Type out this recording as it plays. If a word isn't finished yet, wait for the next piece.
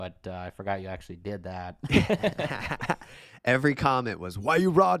but I forgot you actually did that. Every comment was, "Why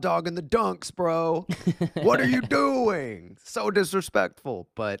you raw dogging the dunks, bro? What are you doing? So disrespectful."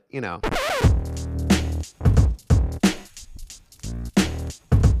 But,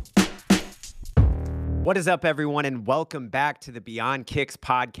 What is up, everyone, and welcome back to the Beyond Kicks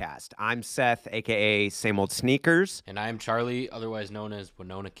podcast. I'm Seth, a.k.a. Same Old Sneakers. And I am Charley, otherwise known as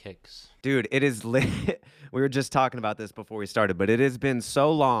Winona Kicks. Dude, it is lit. We were just talking about this before we started, but it has been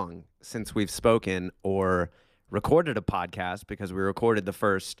so long since we've spoken or recorded a podcast because we recorded the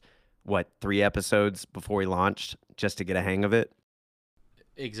first, 3 episodes before we launched just to get a hang of it?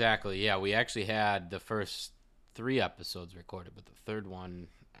 Exactly, yeah. We actually had the first 3 episodes recorded, but the third one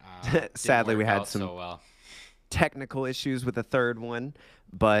Sadly, we had some so well. technical issues with the third one,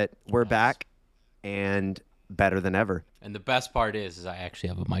 but we're back and better than ever. And the best part is I actually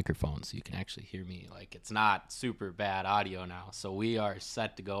have a microphone, so you can actually hear me. Like, it's not super bad audio now, so we are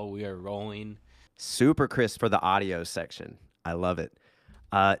set to go. We are rolling. Super crisp for the audio section. I love it.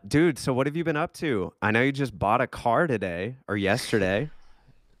 Dude, so what have you been up to? I know you just bought a car today or yesterday.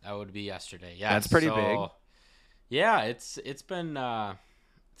 That would be yesterday. Yeah, that's pretty big. Yeah, it's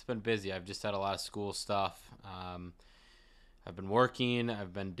been busy. I've just had a lot of school stuff. I've been working.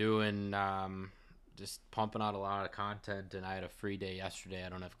 I've been doing just pumping out a lot of content, and I had a free day yesterday. I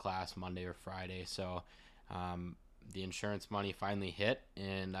don't have class Monday or Friday, so the insurance money finally hit,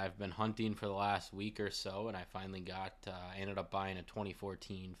 and I've been hunting for the last week or so, and I finally ended up buying a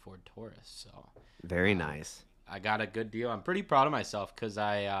 2014 Ford Taurus. So very nice. I got a good deal. I'm pretty proud of myself because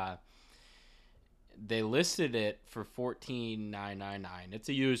they listed it for $14,999. It's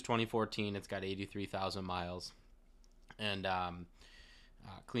a used 2014. It's got 83,000 miles, and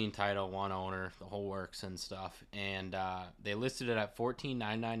clean title, one owner, the whole works and stuff. And they listed it at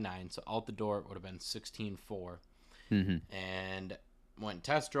 $14,999. So out the door, it would have been $16,400. Mm-hmm. And went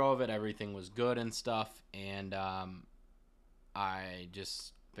test drove it. Everything was good and stuff. And I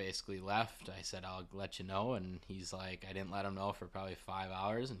just basically left. I said, I'll let you know. And he's like, I didn't let him know for probably 5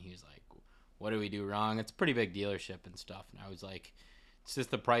 hours. And he's like, what do we do wrong? It's a pretty big dealership and stuff. And I was like, it's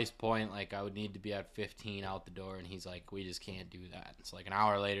just the price point. Like, I would need to be at 15 out the door. And he's like, we just can't do that. It's like an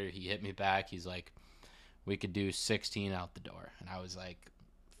hour later, he hit me back. He's like, we could do 16 out the door. And I was like,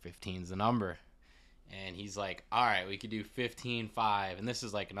 15's the number. And he's like, all right, we could do 15.5. And this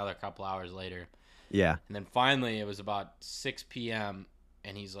is like another couple hours later. Yeah. And then finally, it was about 6 p.m.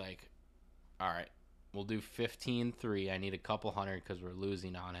 And he's like, all right, we'll do 15.3. I need a couple hundred because we're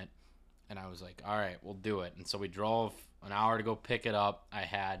losing on it. And I was like, all right, we'll do it. And so we drove an hour to go pick it up. I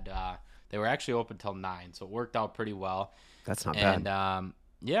had they were actually open till 9, so it worked out pretty well. That's not bad. And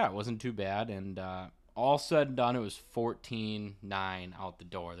yeah, it wasn't too bad. And all said and done, it was $14,900 out the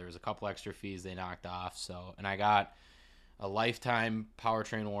door. There was a couple extra fees they knocked off. So, and I got a lifetime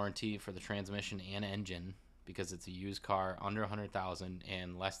powertrain warranty for the transmission and engine because it's a used car under 100,000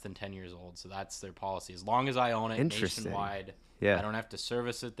 and less than 10 years old. So that's their policy. As long as I own it nationwide, yeah, I don't have to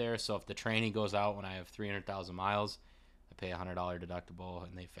service it there. So if the training goes out when I have 300,000 miles, I pay a $100 deductible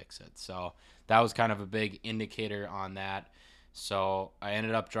and they fix it. So that was kind of a big indicator on that. So I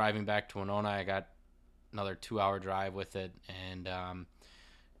ended up driving back to Winona. I got another 2-hour drive with it, and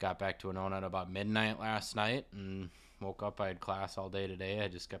got back to Winona at about midnight last night and woke up. I had class all day today. I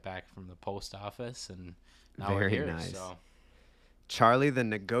just got back from the post office, and now we're here. Nice. So Charley, the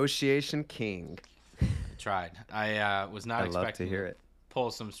negotiation king. I tried. I was not expecting to hear it. Pull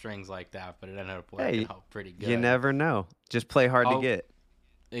some strings like that, but it ended up working out pretty good. You never know. Just play hard to get.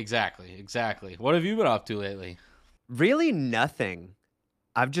 Exactly. What have you been up to lately? Really nothing.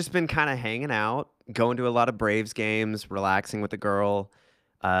 I've just been kind of hanging out, going to a lot of Braves games, relaxing with the girl.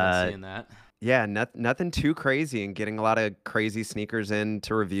 Seeing that. Yeah, nothing too crazy, and getting a lot of crazy sneakers in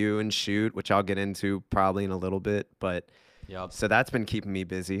to review and shoot, which I'll get into probably in a little bit. But yep. So that's been keeping me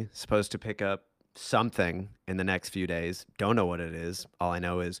busy. Supposed to pick up something in the next few days. Don't know what it is. All I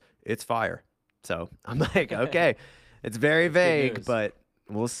know is it's fire. So I'm like, okay, it's very vague, but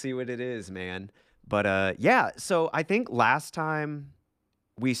we'll see what it is, man. But yeah, so I think last time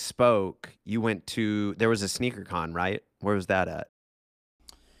we spoke, there was a sneaker con, right? Where was that at?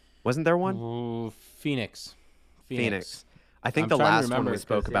 Wasn't there one? Ooh, Phoenix. I think the last one we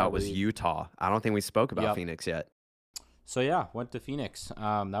spoke about was Utah. I don't think we spoke about Phoenix yet. So yeah, went to Phoenix.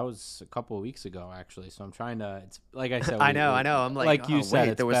 That was a couple of weeks ago, actually. So I'm trying to. It's like I said. I know. I'm like you said,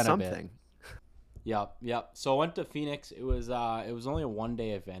 wait, there was something. Yep. So I went to Phoenix. It was only a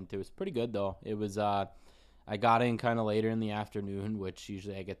 1-day event. It was pretty good though. It was I got in kind of later in the afternoon, which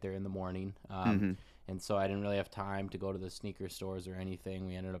usually I get there in the morning. And so I didn't really have time to go to the sneaker stores or anything.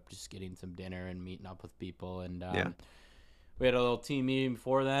 We ended up just getting some dinner and meeting up with people, and we had a little team meeting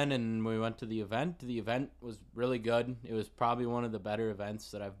before then, and we went to the event. The event was really good. It was probably one of the better events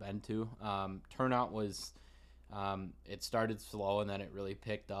that I've been to. Turnout was, it started slow, and then it really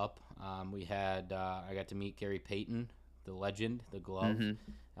picked up. We had, I got to meet Gary Payton, the legend, the glove.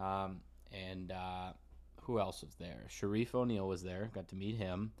 And who else was there? Sharif O'Neal was there. Got to meet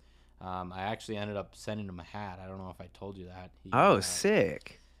him. I actually ended up sending him a hat. I don't know if I told you that.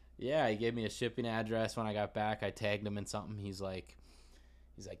 Sick. Yeah, he gave me a shipping address when I got back. I tagged him in something. He's like,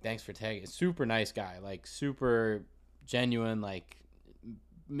 thanks for tagging. Super nice guy, like super genuine, like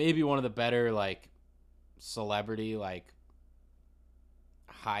maybe one of the better like celebrity like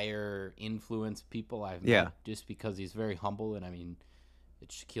higher influence people I've met, just because he's very humble. And I mean,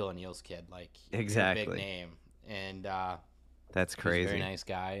 it's Shaquille O'Neal's kid, like exactly, a big name, and that's crazy. He's a very nice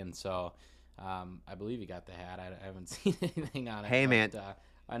guy, and so I believe he got the hat. I haven't seen anything on it. Hey, man.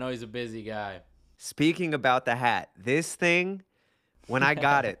 I know he's a busy guy. Speaking about the hat, this thing, when I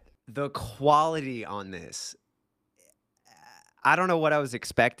got it, the quality on this, I don't know what I was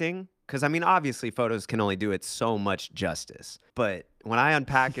expecting. Because, I mean, obviously, photos can only do it so much justice. But when I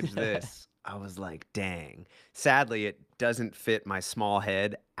unpackaged this, I was like, dang. Sadly, it doesn't fit my small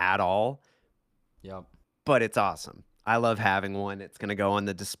head at all. Yep. But it's awesome. I love having one. It's going to go on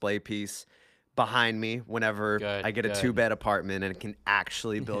the display piece behind me whenever I get a 2-bed apartment and can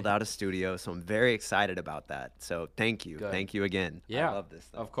actually build out a studio. So I'm very excited about that. So thank you. Thank you again. Yeah. I love this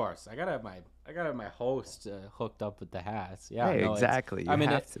thing. Of course. I gotta have my host hooked up with the hats. Yeah. Hey, exactly. You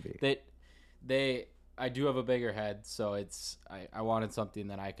have to be. I do have a bigger head, so I wanted something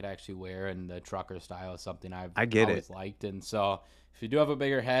that I could actually wear, and the trucker style is something I've always liked. And so if you do have a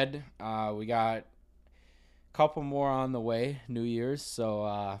bigger head, we got a couple more on the way, New Year's.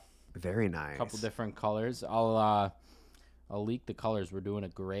 So very nice. A couple different colors. I'll leak the colors. We're doing a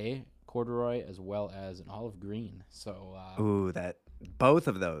gray corduroy as well as an olive green. So ooh, both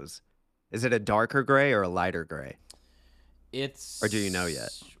of those. Is it a darker gray or a lighter gray? Or do you know yet?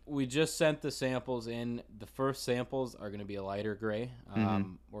 We just sent the samples in. The first samples are going to be a lighter gray.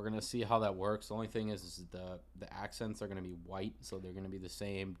 We're going to see how that works. The only thing is the accents are going to be white, so they're going to be the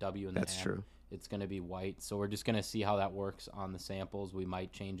same W and the M. That's true. It's going to be white, so we're just going to see how that works on the samples. We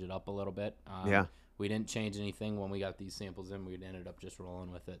might change it up a little bit. We didn't change anything when we got these samples in. We ended up just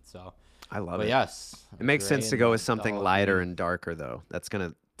rolling with it. So I love it. But yes, it makes sense to go with something lighter and darker, though. That's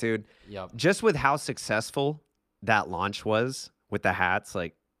gonna, dude. Yep. Just with how successful that launch was with the hats,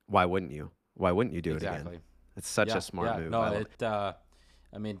 like, why wouldn't you? Why wouldn't you do it again? It's such a smart move. No,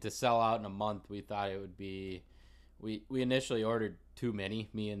 I mean, to sell out in a month, we thought it would be. We initially ordered too many.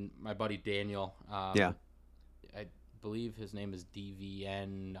 Me and my buddy Daniel. I believe his name is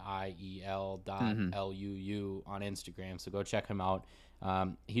DVNIEL.LUU on Instagram. So go check him out.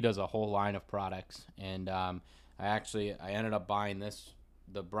 He does a whole line of products, and I ended up buying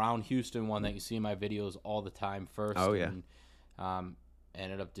the Brown Houston one that you see in my videos all the time first. Oh yeah. And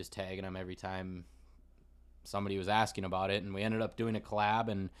ended up just tagging him every time somebody was asking about it, and we ended up doing a collab.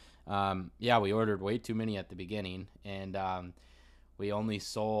 And we ordered way too many at the beginning, and we only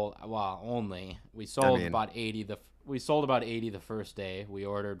sold about 80. We sold about 80 the first day. We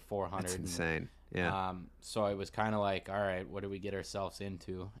ordered 400. That's insane. Yeah. So it was kind of like, all right, what do we get ourselves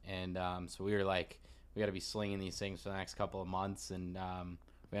into? And so we were like, we got to be slinging these things for the next couple of months, and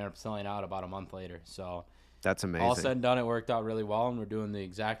we ended up selling out about a month later. So that's amazing. All said and done, it worked out really well, and we're doing the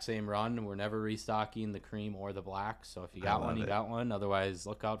exact same run. We're never restocking the cream or the black. So if you got one, you got one. Otherwise,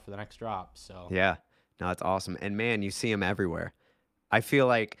 look out for the next drop. So yeah, no, it's awesome. And man, you see them everywhere. I feel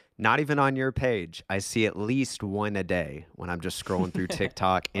like not even on your page, I see at least one a day when I'm just scrolling through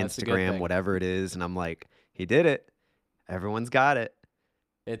TikTok, Instagram, whatever it is, and I'm like, he did it. Everyone's got it.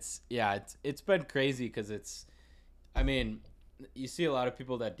 It's been crazy because I mean, you see a lot of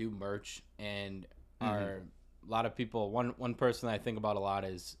people that do merch and are a lot of people. One person that I think about a lot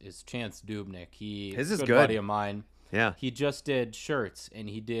is Chance Dubnik. He's a good buddy of mine. Yeah. He just did shirts, and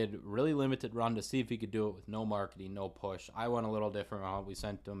he did really limited run to see if he could do it with no marketing, no push. I went a little different route. We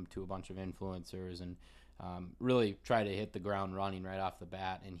sent them to a bunch of influencers and really tried to hit the ground running right off the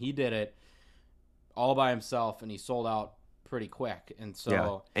bat. And he did it all by himself, and he sold out pretty quick. And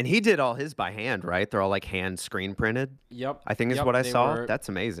so and he did all his by hand, right? They're all like hand screen printed. Yep. I think is what I saw. That's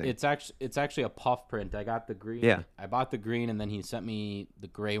amazing. It's actually a puff print. I got the green. Yeah. I bought the green, and then he sent me the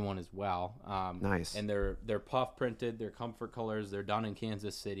gray one as well. Nice. And they're puff printed. They're comfort colors. They're done in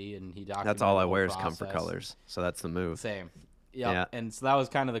Kansas City, and he documented that's all I wear process. Is comfort colors. So that's the move. Same. Yep. Yeah. And so that was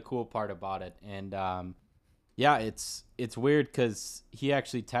kind of the cool part about it. And it's weird because he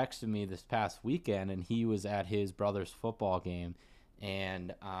actually texted me this past weekend, and he was at his brother's football game,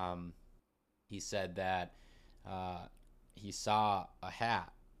 and he said that he saw a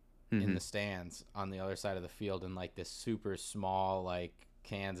hat in Mm-hmm. the stands on the other side of the field in like this super small like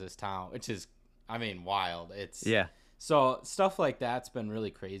Kansas town, which is, I mean, wild. It's Yeah. so stuff like that's been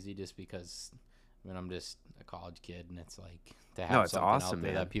really crazy just because, I mean, I'm just a college kid and it's like to No, have it's something awesome, out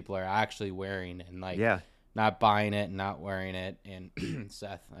there man. that people are actually wearing and like Yeah. not buying it and not wearing it. And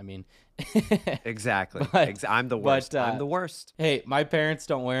Seth, I mean, Exactly. but I'm the but worst. I'm the worst. hey, my parents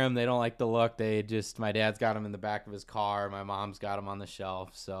don't wear them. They don't like the look. They just, my dad's got them in the back of his car. My mom's got them on the shelf.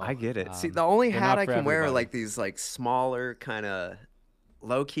 I So get it. See, the only they're hat not I for can wear are everybody. like these like smaller kind of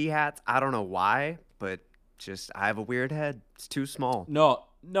low key hats. I don't know why, but just I have a weird head. It's too small. No,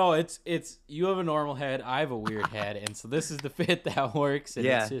 it's you have a normal head. I have a weird head, and so this is the fit that works, and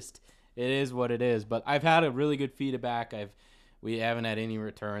Yeah. it's just it is what it is. But I've had a really good feedback. We haven't had any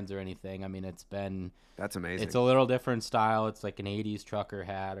returns or anything. I mean, That's amazing. it's a little different style. It's like an '80s trucker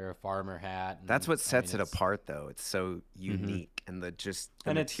hat or a farmer hat. That's And, what I mean, sets it apart, though. It's so unique, and the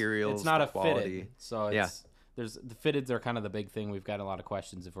and materials, it's not the a quality. fitted, so Yeah. there's the fitteds are kind of the big thing. We've got a lot of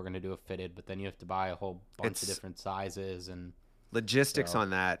questions if we're going to do a fitted, but then you have to buy a whole bunch of It's different sizes and logistics so on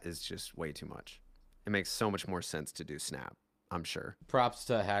that is just way too much. It makes so much more sense to do snap, I'm sure. props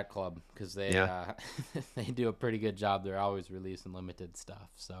to Hat Club because they Yeah. they do a pretty good job. They're always releasing limited stuff.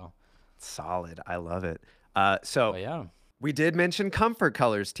 So, Solid. I love it. So but yeah, we did mention Comfort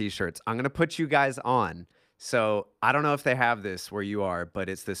Colors t-shirts. I'm going to put you guys on. So I don't know if they have this where you are, but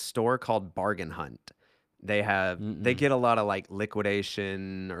it's this store called Bargain Hunt. They Mm-mm. get a lot of like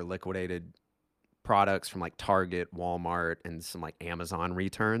liquidation or liquidated products from like Target, Walmart, and some like Amazon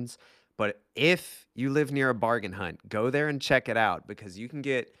returns. But if you live near a Bargain Hunt, go there and check it out because you can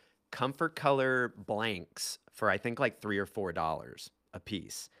get Comfort Color blanks for I think like $3 or $4 a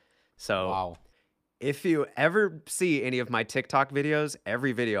piece. So Wow, if you ever see any of my TikTok videos,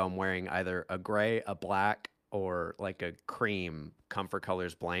 every video I'm wearing either a gray, a black, or like a cream Comfort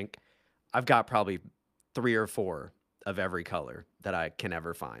Colors blank. I've got probably 3 or 4 of every color that I can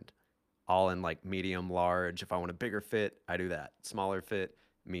ever find, all in like medium, large. If I want a bigger fit, I do that. Smaller fit,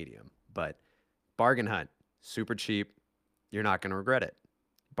 medium. But Bargain Hunt, super cheap. You're not going to regret it.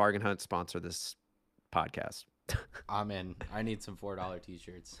 Bargain Hunt sponsor this podcast. I'm in. I need some $4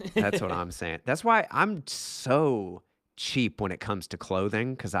 t-shirts. That's what I'm saying. That's why I'm so cheap when it comes to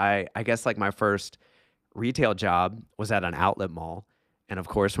clothing because I guess like my first retail job was at an outlet mall. And of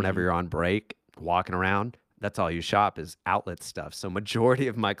course, whenever Mhm. you're on break, walking around, that's all you shop is outlet stuff. So majority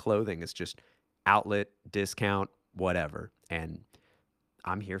of my clothing is just outlet, discount, whatever. And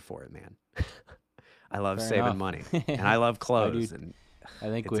I'm here for it, man. I love Fair saving enough. money and I love I do. clothes and I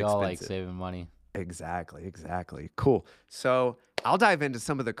think it's we all like expensive. saving money. Exactly, exactly. Cool. So I'll dive into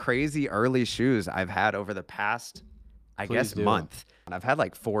some of the crazy early shoes I've had over the past, I Please guess, do. month. And I've had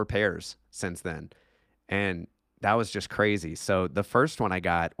like 4 pairs since then. And that was just crazy. So the first one I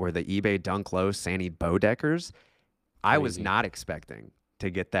got were the eBay Dunk Low Sandy Bodeckers. I was Crazy. not expecting to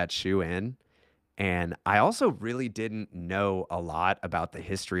get that shoe in. And I also really didn't know a lot about the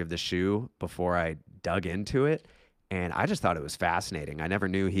history of the shoe before I dug into it. And I just thought it was fascinating. I never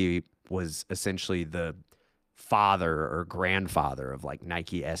knew he was essentially the father or grandfather of like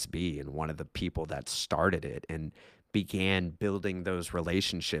Nike SB and one of the people that started it and began building those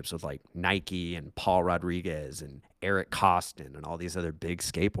relationships with like Nike and Paul Rodriguez and Eric Costin and all these other big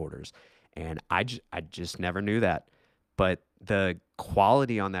skateboarders. And I just never knew that. But the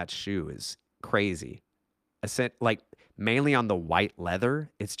quality on that shoe is crazy. Like mainly on the white leather,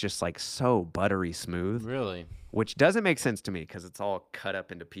 it's just like so buttery smooth, Really? which doesn't make sense to me because it's all cut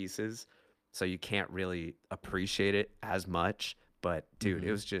up into pieces. So you can't really appreciate it as much. But dude, it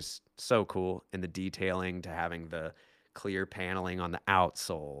Mhm. was just so cool. And the detailing to having the clear paneling on the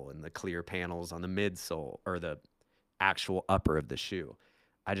outsole and the clear panels on the midsole or the actual upper of the shoe.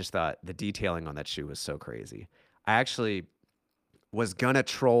 I just thought the detailing on that shoe was so crazy. I actually was gonna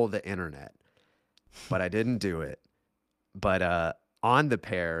troll the internet, but I didn't do it. But on the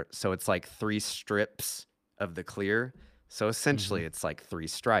pair, so it's like 3 strips of the clear. So essentially Mhm. it's like 3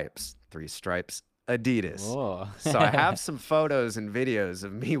 stripes Adidas. Whoa. So I have some photos and videos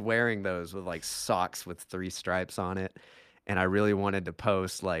of me wearing those with like socks with 3 stripes on it. And I really wanted to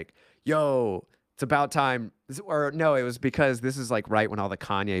post like, yo, it's about time. Or no, it was because this is like right when all the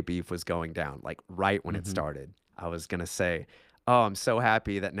Kanye beef was going down, like right when it Mhm. started. I was going to say, oh, I'm so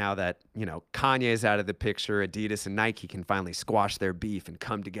happy that now that, Kanye's out of the picture, Adidas and Nike can finally squash their beef and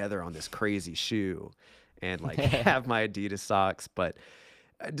come together on this crazy shoe and like have my Adidas socks. But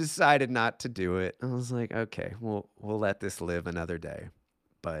I decided not to do it. I was like, okay, we'll let this live another day.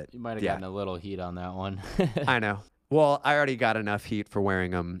 But You might have yeah, gotten a little heat on that one. I know. Well, I already got enough heat for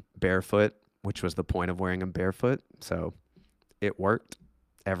wearing them barefoot, which was the point of wearing them barefoot. So it worked.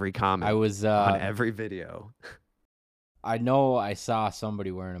 Every I comment was on every video. I know I saw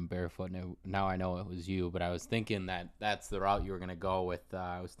somebody wearing them barefoot, and now I know it was you. But I was thinking that's the route you were gonna go with.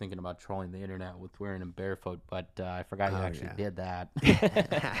 I was thinking about trolling the internet with wearing them barefoot, but I forgot you actually did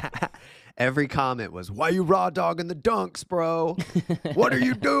that. Every comment was, "Why you raw dogging the dunks, bro? What are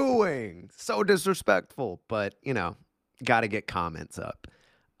you doing? So disrespectful." But got to get comments up.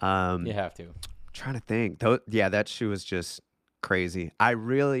 You have to. Trying to think. Yeah, that shoe was just crazy. I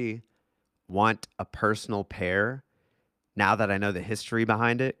really want a personal pair. Now that I know the history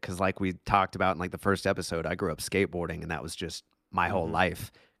behind it, because like we talked about in like the first episode, I grew up skateboarding and that was just my whole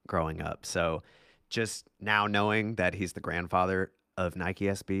life growing up. So just now knowing that he's the grandfather of Nike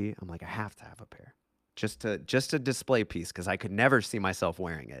SB, I'm like, I have to have a pair just a display piece because I could never see myself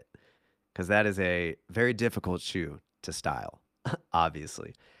wearing it because that is a very difficult shoe to style,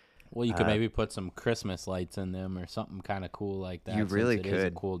 obviously. Well, you could maybe put some Christmas lights in them or something kind of cool like that. You really could. It is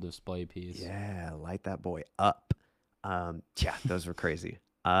a cool display piece. Yeah, light that boy up. Yeah, those were crazy.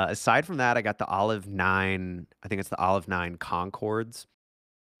 Aside from that, I got the Olive 9. I think it's the Olive 9 Concords.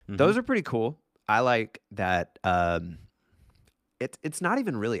 Those are pretty cool. I like that. It's not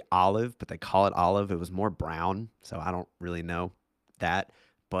even really olive, but they call it olive. It was more brown, so I don't really know that.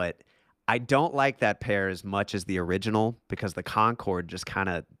 But I don't like that pair as much as the original because the Concord just kind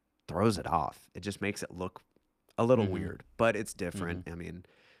of throws it off. It just makes it look a little weird, but it's different. I mean,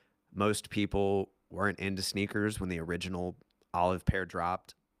 most people weren't into sneakers when the original olive pair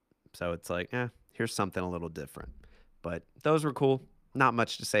dropped. So it's like, here's something a little different. But those were cool. Not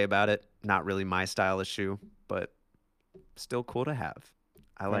much to say about it. Not really my style of shoe, but still cool to have.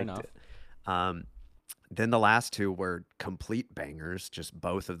 I liked it. Then the last two were complete bangers, just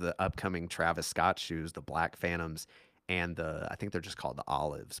both of the upcoming Travis Scott shoes, the Black Phantoms and I think they're just called the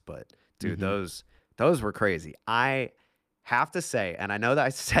Olives. But dude, those were crazy. I have to say, and I know that I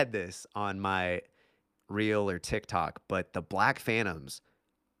said this on my reel or TikTok, but the Black Phantoms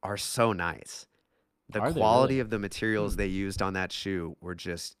are so nice. The quality of the materials they used on that shoe were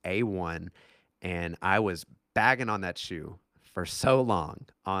just A1, and I was bagging on that shoe for so long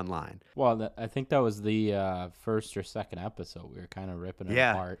online. Well, I think that was the first or second episode. We were kind of ripping it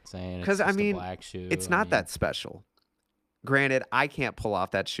apart, saying it's just a black shoe. It's not that special. Granted, I can't pull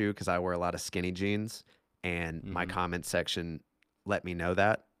off that shoe because I wear a lot of skinny jeans, and my comment section let me know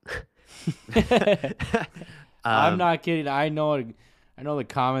that. I'm not kidding. I know the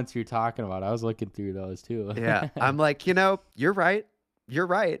comments you're talking about. I was looking through those too. Yeah. I'm like, you're right. You're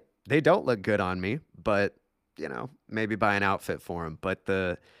right. They don't look good on me, but maybe buy an outfit for them. But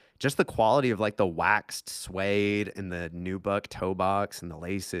just the quality of like the waxed suede and the nubuck toe box and the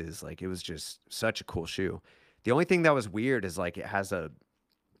laces, like it was just such a cool shoe. The only thing that was weird is like it has I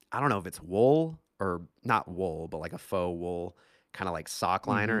don't know if it's wool or not wool, but like a faux wool kind of like sock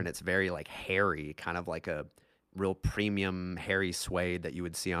liner, and it's very like hairy, kind of like a real premium hairy suede that you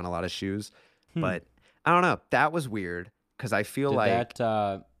would see on a lot of shoes. But I don't know, that was weird because I feel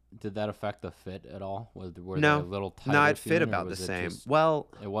did that affect the fit at all? Were they no, a little tighter? No, it fit about the same. Well,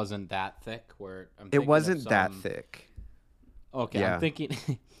 it wasn't that thick. It wasn't that thick. Okay, yeah. I'm thinking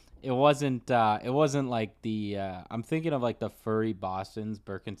it wasn't like the. I'm thinking of like the furry Bostons,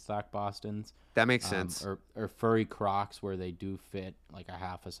 Birkenstock Bostons. That makes sense. Or furry Crocs where they do fit like a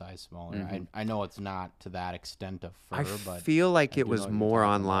half a size smaller. I know it's not to that extent of fur, but I feel like it was more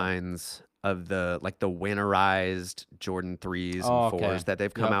on lines of the winterized Jordan 3s and 4s that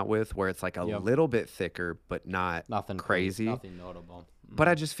they've come out with, where it's like a little bit thicker, but nothing crazy. Nothing notable. But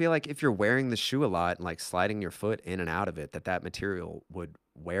I just feel like if you're wearing the shoe a lot and like sliding your foot in and out of it, that material would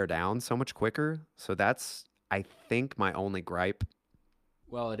wear down so much quicker. So that's, I think, my only gripe.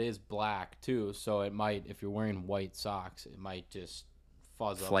 Well, it is black too, so it might, if you're wearing white socks, it might just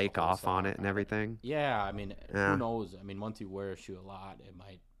flake off on it and everything. Yeah, I mean, who knows? I mean, once you wear a shoe a lot, it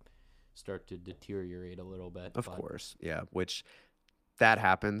might start to deteriorate a little bit. Of course, yeah, which that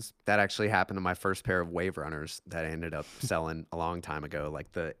happens. That actually happened to my first pair of Wave Runners that I ended up selling a long time ago.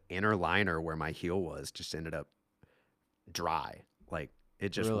 Like the inner liner where my heel was just ended up dry. Like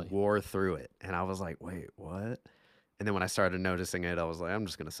it just wore through it. And I was like, wait, what? And then when I started noticing it, I was like, I'm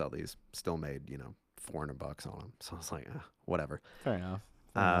just going to sell these. Still made, $400 on them. So I was like, whatever. Fair enough.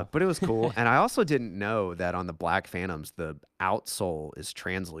 But it was cool. And I also didn't know that on the Black Phantoms, the outsole is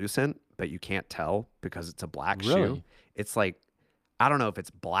translucent, but you can't tell because it's a black shoe. It's like, I don't know if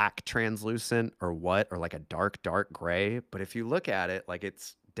it's black translucent or what, or like a dark gray. But if you look at it, like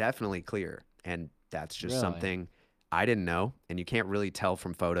it's definitely clear. And that's just something I didn't know. And you can't really tell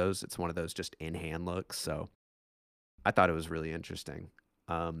from photos. It's one of those just in-hand looks. So I thought it was really interesting.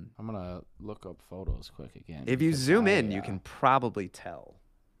 I'm gonna look up photos quick again. If you zoom in, you can probably tell.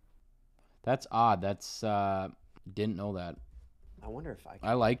 That's odd. That's didn't know that. I wonder if I can.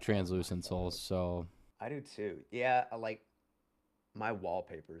 I like translucent soles, so I do too. Yeah, I like my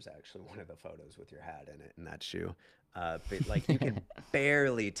wallpaper is actually one of the photos with your hat in it in that shoe. But like you can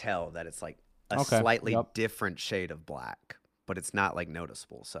barely tell that it's like a slightly different shade of black, but it's not like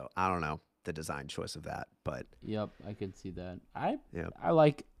noticeable. So I don't know the design choice of that, but I could see that. I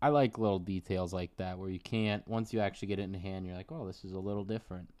like little details like that where you can't, once you actually get it in hand, you're like, oh, this is a little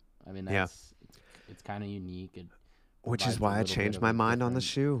different. I mean, it's kind of unique. Which is why I changed my mind on the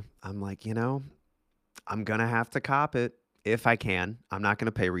shoe. I'm like, I'm gonna have to cop it if I can. I'm not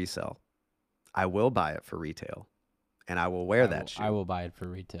gonna pay resale. I will buy it for retail, and I will wear that shoe. I will buy it for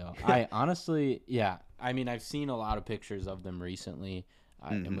retail. I honestly, I mean, I've seen a lot of pictures of them recently.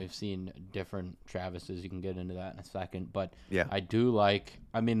 And we've seen different Travises. You can get into that in a second. But I do like,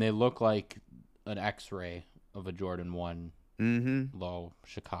 I mean, they look like an X-ray of a Jordan 1 low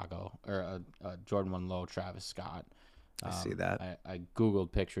Chicago, or a Jordan 1 low Travis Scott. I see that. I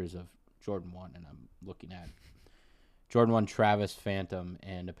Googled pictures of Jordan 1, and I'm looking at Jordan 1 Travis Phantom,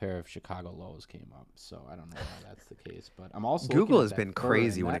 and a pair of Chicago lows came up. So I don't know why that's the case. But I'm also Google has been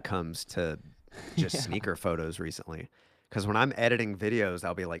crazy when it comes to just sneaker photos recently. Because when I'm editing videos,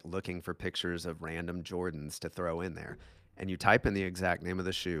 I'll be like looking for pictures of random Jordans to throw in there. And you type in the exact name of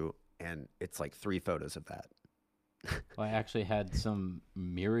the shoe, and it's like 3 photos of that. Well, I actually had some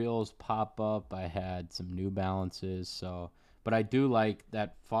Muriels pop up. I had some New Balances. But I do like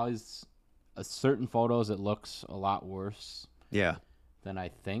that fuzz. Certain photos, it looks a lot worse than I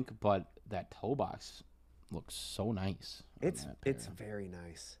think. But that toe box looks so nice. It's very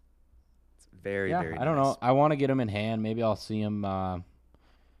nice. Very nice. I don't know. I want to get him in hand. Maybe I'll see him. I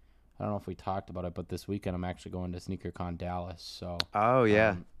don't know if we talked about it, but this weekend I'm actually going to SneakerCon Dallas. So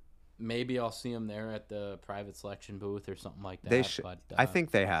maybe I'll see him there at the private selection booth or something like that. They should. But, I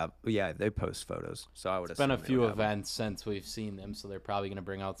think they have. Yeah, they post photos. So I would. It's been a few events since we've seen them, so they're probably going to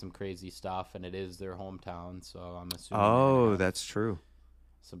bring out some crazy stuff, and it is their hometown, so I'm assuming. Oh, that's true.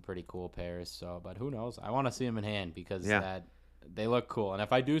 Some pretty cool pairs. So, but who knows? I want to see them in hand because they look cool, and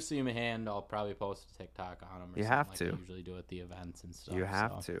if I do see them in hand, I'll probably post a TikTok on them. Or you have to. Like I usually do at the events and stuff. You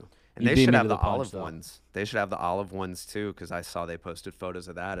have to, and they should have the olive ones. They should have the olive ones too, because I saw they posted photos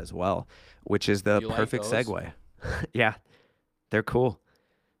of that as well, which is the perfect segue. Yeah, they're cool.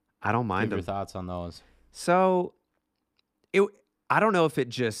 I don't mind them. Your thoughts on those? So, I don't know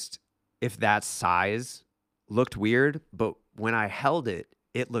if that size looked weird, but when I held it,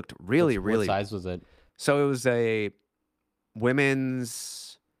 it looked really. What size was it? So it was a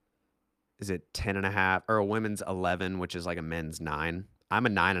women's, is it 10.5, or a women's 11, which is like a men's 9. I'm a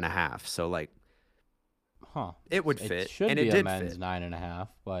 9.5, so like, it would fit. It should be a men's 9.5,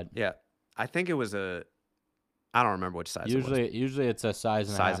 but yeah, I think it was I don't remember which size. Usually it's a size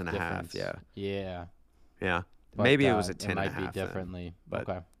and a half. Yeah. But, maybe it was a 10.5. It might be differently. But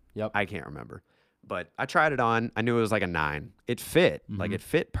okay. Yep. I can't remember. But I tried it on. I knew it was like a 9. It fit. Like it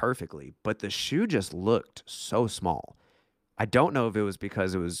fit perfectly. But the shoe just looked so small. I don't know if it was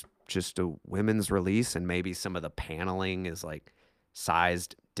because it was just a women's release and maybe some of the paneling is like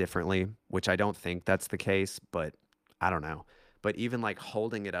sized differently, which I don't think that's the case, but I don't know. But even like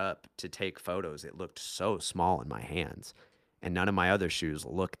holding it up to take photos, it looked so small in my hands. And none of my other shoes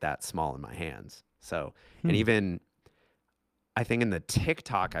look that small in my hands. So, and even I think in the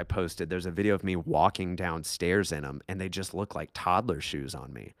TikTok I posted, there's a video of me walking downstairs in them, and they just look like toddler shoes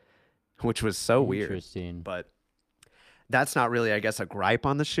on me, which was so weird. Interesting. But that's not really, I guess, a gripe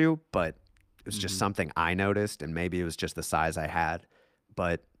on the shoe, but it was just something I noticed, and maybe it was just the size I had.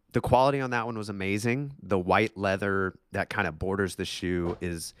 But the quality on that one was amazing. The white leather that kind of borders the shoe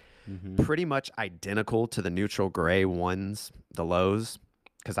is pretty much identical to the neutral gray ones, the lows,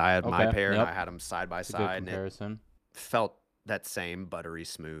 because I had my pair and I had them side by side, and it felt that same buttery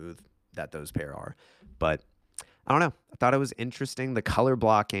smooth that those pair are. But I don't know. I thought it was interesting. The color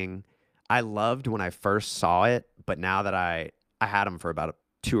blocking, I loved when I first saw it, but now that I had them for about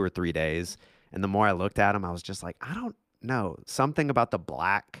 2 or 3 days, and the more I looked at them, I was just like, I don't know. Something about the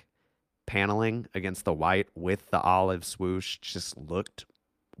black paneling against the white with the olive swoosh just looked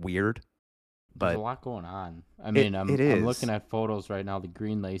weird. But there's a lot going on. I mean, I'm looking at photos right now. The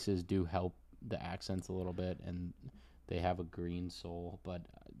green laces do help the accents a little bit, and they have a green sole, but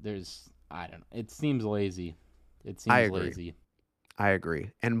I don't know. It seems lazy. Lazy. I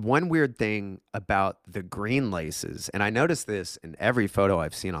agree. And one weird thing about the green laces, and I noticed this in every photo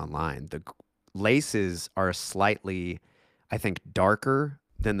I've seen online, the laces are slightly, I think, darker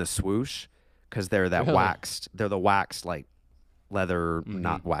than the swoosh because they're that waxed. They're the waxed like leather,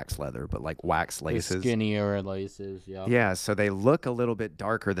 not wax leather, but like wax The laces. skinnier laces, yeah. Yeah, so they look a little bit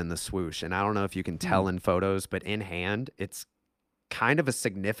darker than the swoosh. And I don't know if you can tell in photos, but in hand, it's kind of a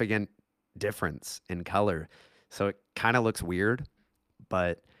significant difference in color. So it kind of looks weird,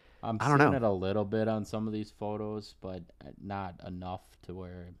 but I'm I don't seeing know, it a little bit on some of these photos, but not enough to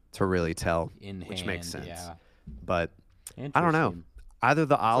where to really tell, in which hand, makes sense. yeah. But I don't know. Interesting. Either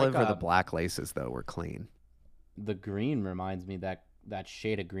the It's olive like or the black laces, though, were clean. the green reminds me that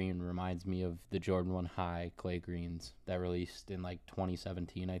shade of green reminds me of the Jordan 1 High clay greens that released in like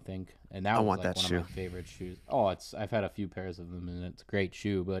 2017, I think. And that I was want like that one shoe. of my favorite shoes. Oh, I've had a few pairs of them and it's a great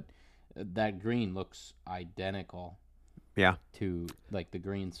shoe, but that green looks identical Yeah. to like the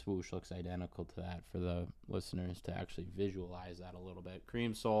green swoosh looks identical to that for the listeners to actually visualize that a little bit.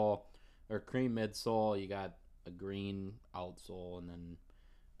 Cream sole or cream midsole, you got a green outsole and then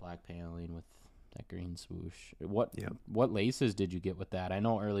black paneling with that green swoosh. What laces did you get with that? I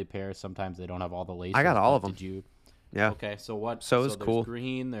know early pairs sometimes they don't have all the laces. I got all of them. Did you? Yeah. Okay, so what? So it was there's cool.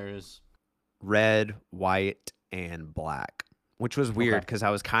 Green, there's Red, white, and black, which was weird Okay. because I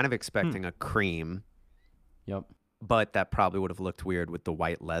was kind of expecting a cream, Yep. but that probably would have looked weird with the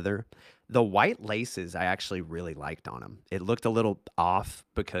white leather. The white laces I actually really liked on them. It looked a little off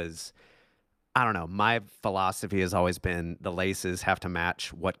because I don't know. My philosophy has always been the laces have to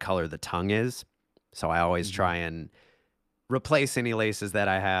match what color the tongue is. So I always try and replace any laces that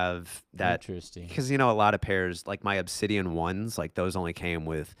I have that, Interesting. because, you know, a lot of pairs, like my Obsidian ones, like those only came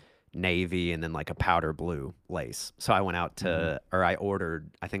with navy and then like a powder blue lace. So I went out to, or I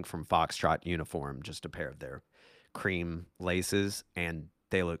ordered, I think from Foxtrot Uniform, just a pair of their cream laces, and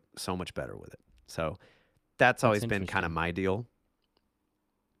they look so much better with it. So that's always been kind of interesting. my deal.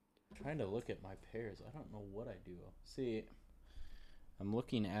 Trying to look at my pairs. I don't know what I do. See, I'm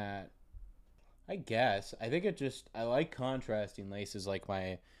looking at. I guess I think I like contrasting laces. Like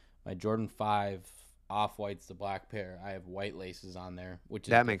my Jordan 5 off whites, the black pair. I have white laces on there, which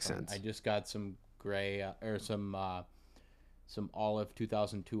is That makes different. sense. I just got some gray or some olive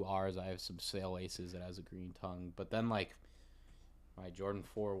 2002 R's. I have some sail laces that has a green tongue, but then like my Jordan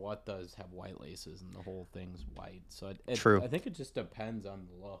 4 what does have white laces and the whole thing's white. So True. I think it just depends on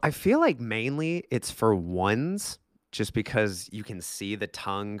the look. I feel like mainly it's for ones, just because you can see the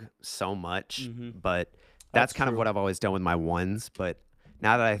tongue so much. But that's kind of what I've always done with my ones. But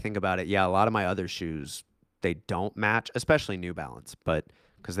now that I think about it, yeah, a lot of my other shoes, they don't match, especially New Balance, but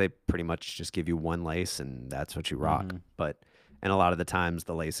because they pretty much just give you one lace and that's what you rock. And a lot of the times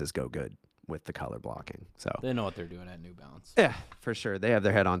the laces go good with the color blocking. So They know what they're doing at New Balance. yeah, for sure. They have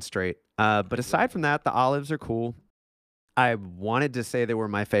their head on straight. But aside from that, the olives are cool. I wanted to say they were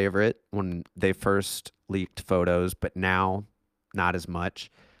my favorite when they first leaked photos, but now not as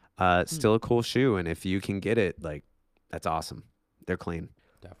much. Still a cool shoe, and if you can get it, like, that's awesome. They're clean.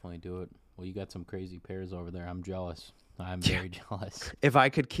 Definitely do it. Well, you got some crazy pairs over there. I'm jealous. I'm very jealous. If I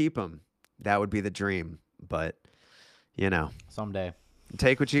could keep them, that would be the dream. But, you know, Someday.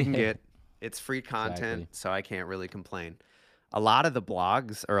 take what you can get. It's free content, Exactly. so I can't really complain. A lot of the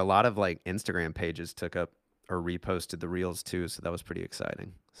blogs or a lot of like Instagram pages took up or reposted the reels too, so that was pretty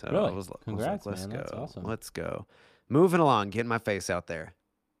exciting. So Really? I was Congrats, like, let's man. go. That's awesome. Let's go. Moving along, getting my face out there.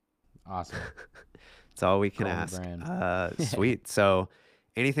 Awesome. That's all we can Growing ask. brand. Sweet. So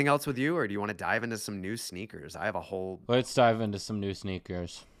anything else with you, or do you want to dive into some new sneakers? I have a whole Let's dive into some new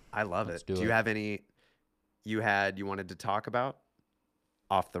sneakers. I love Let's it. do Do you it. have any you wanted to talk about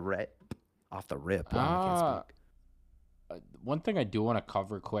off the rip? Off the rip. Wow, I can't speak. One thing I do want to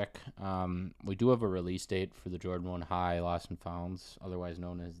cover quick. We do have a release date for the Jordan 1 High Lost and Founds, otherwise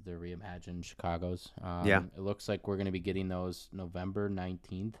known as the Reimagined Chicago's. Yeah. It looks like we're going to be getting those November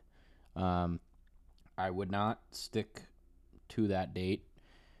 19th. I would not stick to that date.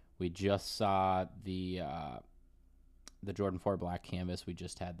 We just saw the Jordan 4 Black Canvas. We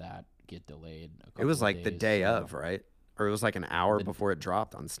just had that get delayed. It was like the day so of, right? Or it was like an hour before it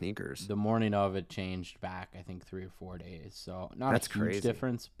dropped on sneakers. The morning of it changed back, I think 3 or 4 days. So not That's a huge crazy.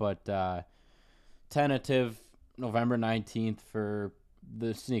 difference, but tentative November 19th for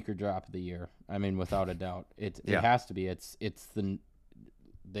the sneaker drop of the year. I mean, without a doubt, it has to be.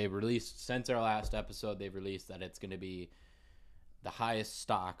 They released since our last episode. They've released that it's going to be the highest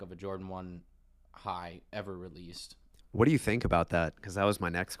stock of a Jordan 1 High ever released. What do you think about that? Because that was my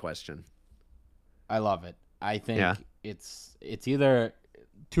next question. I love it. I think it's either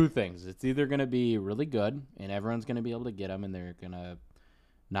two things. It's either going to be really good and everyone's going to be able to get them and they're going to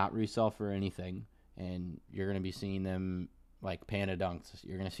not resell for anything, and you're going to be seeing them like Panda Dunks.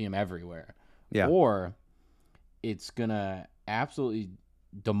 You're going to see them everywhere. Yeah. Or it's going to absolutely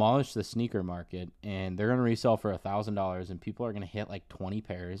demolish the sneaker market, and they're gonna resell for $1,000, and people are gonna hit like 20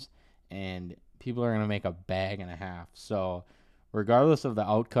 pairs, and people are gonna make a bag and a half. So, regardless of the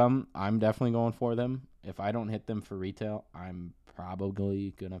outcome, I'm definitely going for them. If I don't hit them for retail, I'm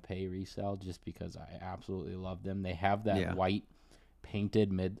probably gonna pay resell just because I absolutely love them. They have that white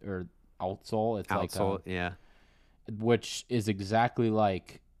painted mid or outsole. It's outsole, yeah, which is exactly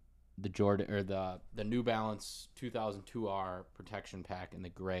like the Jordan or the New Balance 2002R protection pack in the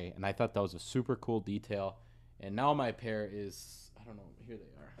gray, and I thought that was a super cool detail. And now my pair is, I don't know, here they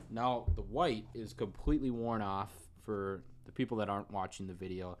are. Now the white is completely worn off. For the people that aren't watching the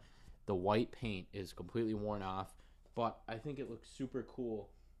video, the white paint is completely worn off, but I think it looks super cool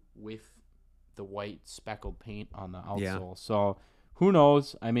with the white speckled paint on the outsole. Yeah. So who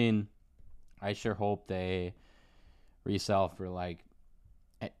knows? I mean, I sure hope they resell for like,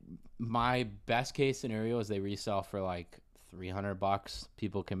 my best case scenario is they resell for like $300.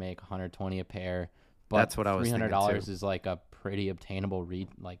 People can make $120 a pair, but that's what I was thinking too. $300 is like a pretty obtainable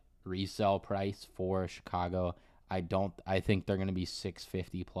resell price for Chicago. I think they're going to be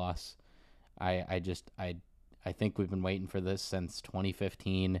 $650 plus. I think we've been waiting for this since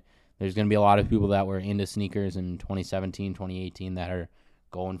 2015. There's going to be a lot of people that were into sneakers in 2017, 2018 that are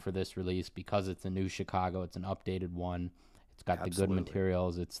going for this release because it's a new Chicago. It's an updated one. It's got the good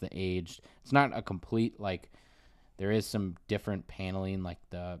materials. It's the aged. It's not a complete, like, there is some different paneling, like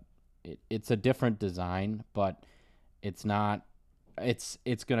it's a different design, but it's not, it's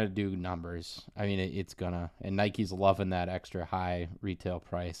going to do numbers. I mean, it's going to, and Nike's loving that extra high retail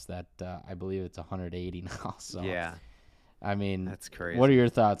price that I believe it's $180 now. So, yeah. I mean, that's crazy. What are your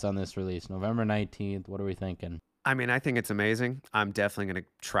thoughts on this release? November 19th. What are we thinking? I mean, I think it's amazing. I'm definitely going to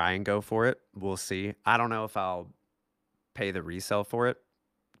try and go for it. We'll see. I don't know if I'll pay the resale for it.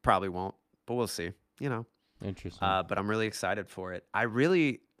 Probably won't, but we'll see, you know. Interesting. But I'm really excited for it.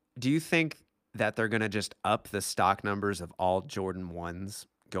 Do you think that they're going to just up the stock numbers of all Jordan 1s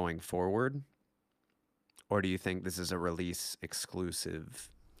going forward? Or do you think this is a release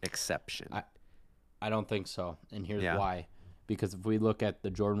exclusive exception? I don't think so. And here's why. Because if we look at the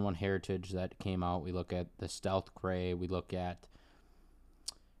Jordan 1 Heritage that came out, we look at the Stealth Gray, we look at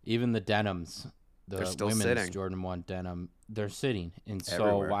even the denims, the women's sitting. Jordan 1 denim, they're sitting. And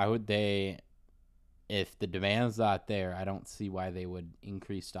so why would they, if the demand's not there, I don't see why they would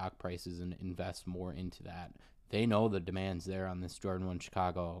increase stock prices and invest more into that. They know the demand's there on this Jordan 1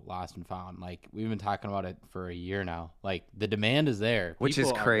 Chicago Lost and Found. Like, we've been talking about it for a year now. Like, the demand is there. Which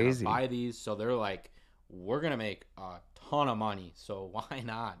is crazy. People are gonna buy these, so they're like, we're going to make a ton of money, so why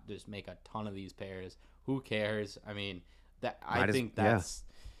not just make a ton of these pairs? Who cares? I mean, I think that's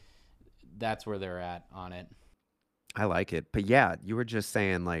where they're at on it. I like it. But yeah, you were just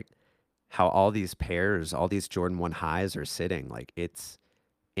saying like how all these pairs, all these Jordan 1 highs are sitting. Like, it's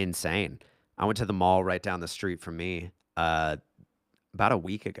insane. I went to the mall right down the street from me about a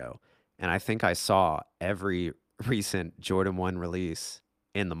week ago, and I think I saw every recent Jordan 1 release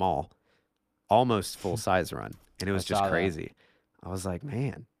in the mall, almost full size run. And it was just crazy. I was like,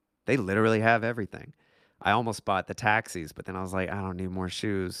 man, they literally have everything. I almost bought the taxis, but then I was like, I don't need more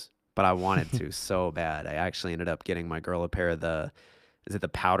shoes. But I wanted to so bad. I actually ended up getting my girl a pair of the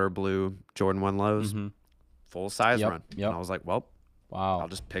powder blue Jordan 1 lows? Mm-hmm. Full size run. Yep. And I was like, well, I'll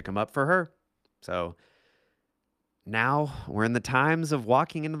just pick them up for her. So now we're in the times of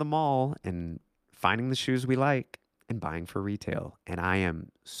walking into the mall and finding the shoes we like and buying for retail. And I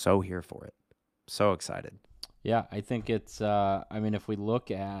am so here for it. So excited. Yeah, I think it's, I mean, if we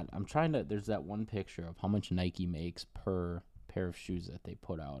look at, there's that one picture of how much Nike makes per pair of shoes that they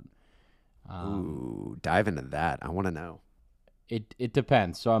put out. Ooh, dive into that. I want to know. It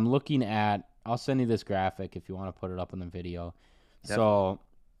depends. So I'm looking at, I'll send you this graphic if you want to put it up in the video. Definitely. So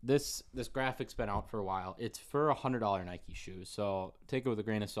this graphic's been out for a while. It's for $100 Nike shoes. So take it with a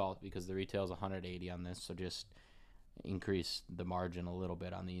grain of salt because the retail is $180 on this. So just increase the margin a little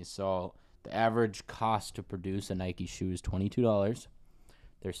bit on these. So the average cost to produce a Nike shoe is $22.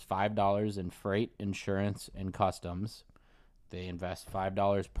 There's $5 in freight, insurance, and customs. They invest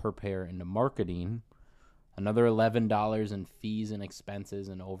 $5 per pair into marketing. Another $11 in fees and expenses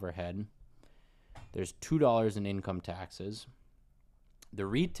and overhead. There's $2 in income taxes. The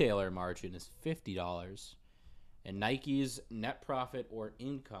retailer margin is $50. And Nike's net profit or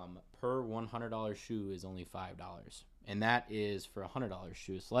income per $100 shoe is only $5. And that is for a $100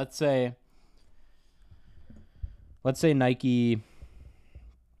 shoe. So let's say Nike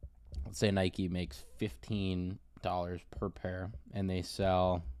makes $15 per pair and they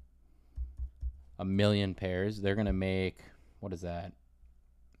sell 1 million pairs. They're going to make, what is that?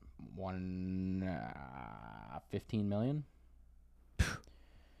 15 million?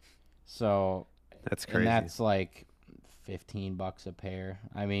 So, That's and crazy. that's like $15 a pair.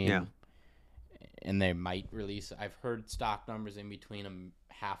 I mean, Yeah. and they might release. I've heard stock numbers in between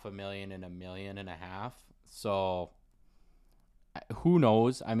 $500,000 and $1.5 million. So, who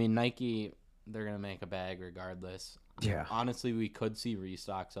knows? I mean, Nike, they're gonna make a bag regardless. Yeah. Honestly, we could see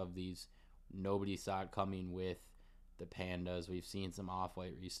restocks of these. Nobody saw it coming with the Pandas. We've seen some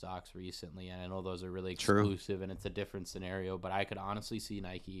Off-White restocks recently, and I know those are really exclusive, and it's a different scenario, but I could honestly see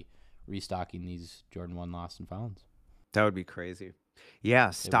Nike restocking these Jordan 1 Lost and Founds. That would be crazy.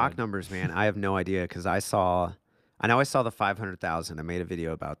 Yeah, stock numbers, man. I have no idea because I know I saw the 500,000. I made a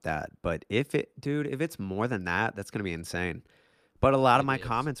video about that. But if it's more than that, that's gonna be insane. But a lot of It my is.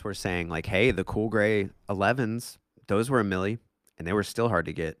 comments were saying like, hey, the cool gray 11s, those were a milli, and they were still hard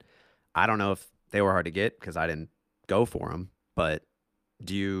to get. I don't know if they were hard to get because I didn't go for them. But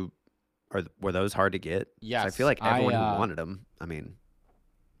were those hard to get? 'Cause Yes. I feel like everyone who wanted them. I mean,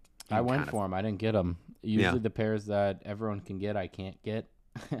 I went for them. I didn't get them. Usually Yeah. the pairs that everyone can get, I can't get.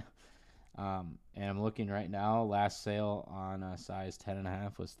 And I'm looking right now. Last sale on a size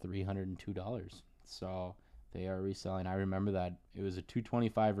 10.5 was $302. So they are reselling. I remember that it was a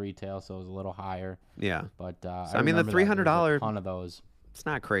 $225 retail, so it was a little higher. Yeah. But So, I mean, the remember that $300 there's a ton of those. It's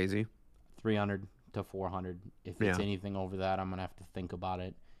not crazy. 300 to 400. If it's anything over that, I'm gonna have to think about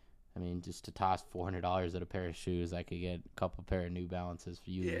it. I mean, just to toss $400 at a pair of shoes, I could get a couple pair of New Balances for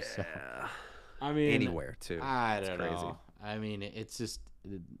you. Yeah. So, I mean, Anywhere too. I don't know. I mean, it's just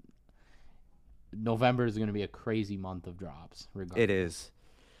November is gonna be a crazy month of drops. Regardless. It is.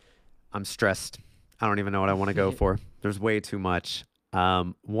 I'm stressed. I don't even know what I want to go for. There's way too much.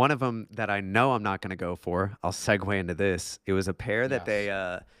 One of them that I know I'm not going to go for, I'll segue into this. It was a pair that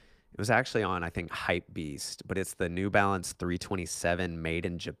it was actually on, I think, Hype Beast, but it's the New Balance 327 made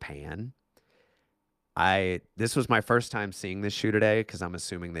in Japan. This was my first time seeing this shoe today because I'm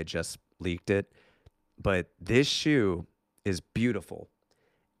assuming they just leaked it. But this shoe is beautiful.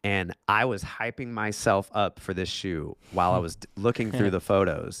 And I was hyping myself up for this shoe while I was looking through the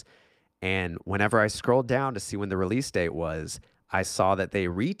photos. And whenever I scrolled down to see when the release date was, I saw that they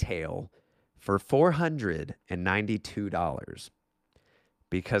retail for $492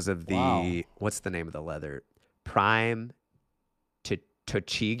 because of the, what's the name of the leather? Prime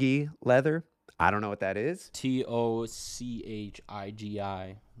Tochigi leather. I don't know what that is.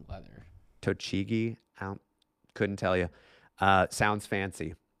 TOCHIGI leather. Tochigi. Couldn't tell you. Sounds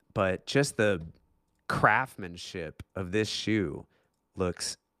fancy. But just the craftsmanship of this shoe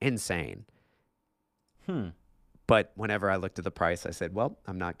looks insane. But whenever I looked at the price, I said, well,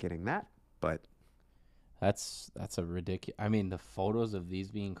 I'm not getting that. But that's a ridiculous. I mean, the photos of these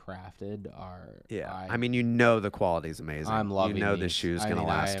being crafted are. Yeah. I mean, the quality is amazing. I'm loving this shoe's going to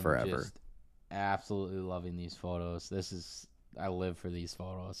last forever. Just absolutely loving these photos. I live for these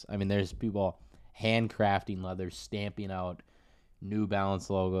photos. I mean, there's people handcrafting leather, stamping out New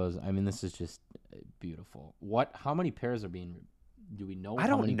Balance logos. I mean, this is just beautiful. How many pairs are being? Do we know? I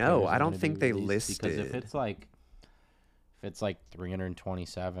don't know. I don't think they listed. Because if it's like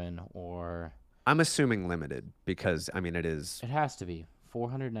 327 or. I'm assuming limited because I mean it is. It has to be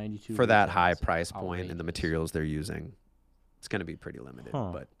 492 for that high price point and the materials they're using. It's going to be pretty limited,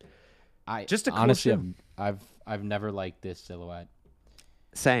 but just a cool honestly, shoe. I've never liked this silhouette.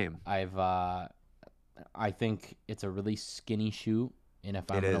 Same. I think it's a really skinny shoe, and if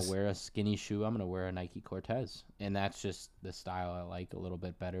I'm gonna wear a skinny shoe, I'm gonna wear a Nike Cortez, and that's just the style I like a little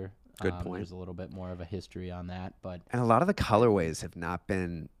bit better. Good point. There's a little bit more of a history on that, and a lot of the colorways have not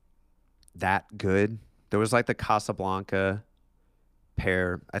been that good. There was like the Casablanca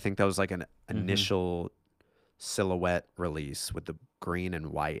pair. I think that was like an initial silhouette release with the green and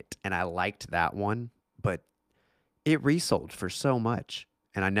white, and I liked that one, but it resold for so much.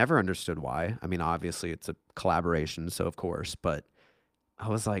 And I never understood why. I mean, obviously it's a collaboration, so of course, but I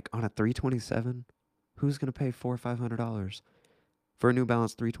was like, on a 327, who's going to pay $400 or $500 for a New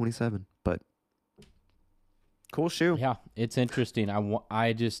Balance 327? But cool shoe. Yeah, it's interesting. all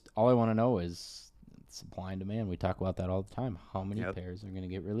I want to know is supply and demand. We talk about that all the time. How many pairs are going to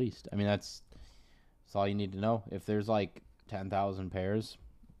get released? I mean, that's all you need to know. If there's like 10,000 pairs,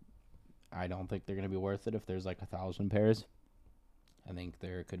 I don't think they're going to be worth it. If there's like 1,000 pairs, I think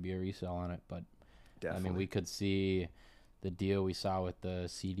there could be a resale on it. But definitely. I mean, we could see the deal we saw with the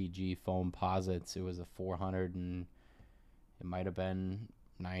CDG foam posits. It was a 400 and it might have been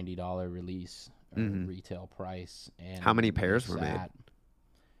 $90 release or retail price. And how many pairs were made?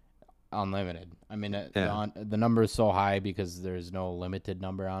 Unlimited. I mean, the number is so high because there's no limited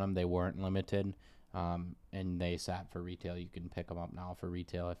number on them. They weren't limited. And they sat for retail. You can pick them up now for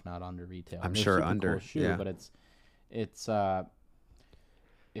retail, if not under retail. I'm sure under. Cool shoe, but it's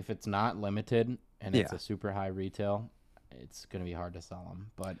if it's not limited and it's Yeah. a super high retail, it's gonna be hard to sell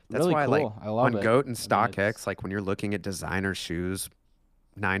them. But That's really why, like, cool. I love on it. Goat and I mean, it's StockX, like when you're looking at designer shoes,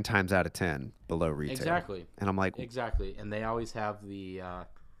 9 times out of 10 below retail. exactly, And I'm like, exactly, and they always have the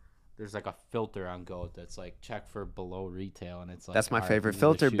there's like a filter on Goat that's like check for below retail, and it's like that's my all right, favorite these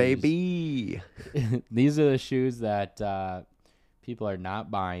are the filter, shoes. baby. These are the shoes that people are not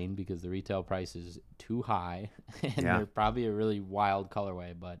buying because the retail price is too high, and Yeah. they're probably a really wild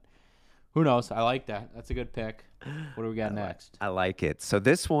colorway. But who knows? I like that. That's a good pick. What do we got next? I like it. So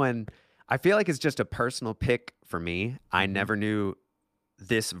this one, I feel like it's just a personal pick for me. I never knew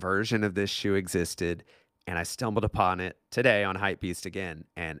this version of this shoe existed, and I stumbled upon it today on Hypebeast again,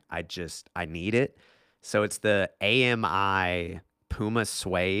 and I need it. So it's the AMI Puma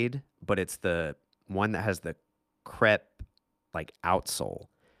Suede, but it's the one that has the crepe like outsole.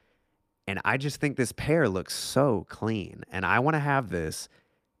 And I just think this pair looks so clean, and I want to have this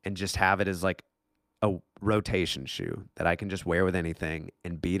and just have it as like a rotation shoe that I can just wear with anything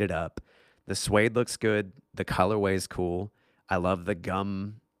and beat it up. The suede looks good. The colorway is cool. I love the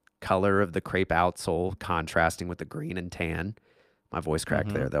gum color of the crepe outsole contrasting with the green and tan. My voice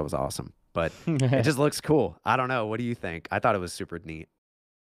cracked there. That was awesome. But it just looks cool. I don't know. What do you think? I thought it was super neat.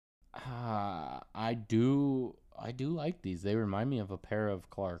 I do like these. They remind me of a pair of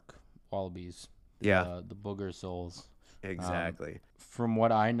Clark Wallabies. Yeah. The booger soles. Exactly. From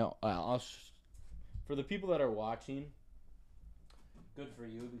what I know, for the people that are watching, good for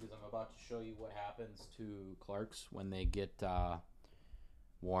you because I'm about to show you what happens to Clarks when they get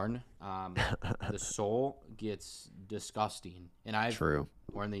worn. The sole gets disgusting, and I've True.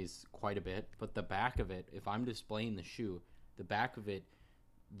 worn these quite a bit. But the back of it, if I'm displaying the shoe, the back of it,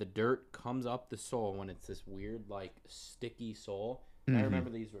 the dirt comes up the sole when it's this weird like sticky sole. And I remember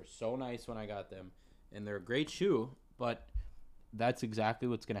these were so nice when I got them, and they're a great shoe. But that's exactly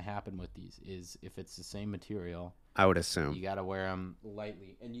what's going to happen with these. Is if it's the same material, I would assume. you got to wear them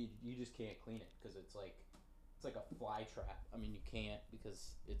lightly, and you just can't clean it because it's like a fly trap. I mean, you can't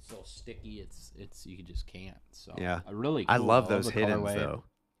because it's so sticky. It's you just can't. So Yeah. Really I cool. love those the hiddens colorway. though.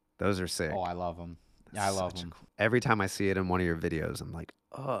 Those are sick. Oh, I love them. Yeah, I love them. Every time I see it in one of your videos, I'm like,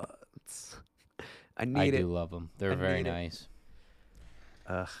 oh, I need I it. do love them. They're I very need it. nice.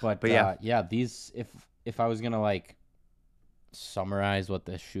 But yeah, these if I was gonna like summarize what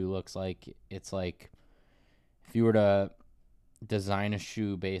this shoe looks like, it's like if you were to design a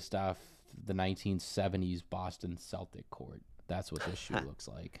shoe based off the 1970s Boston Celtic court, that's what this shoe looks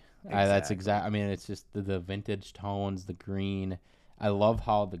like. That's exact. I mean, it's just the vintage tones, the green. I love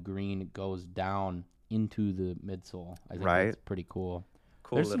how the green goes down into the midsole. I think that's pretty cool.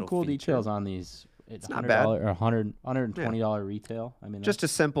 There's some cool details on these. It's not bad. Or $120 retail. I mean, just a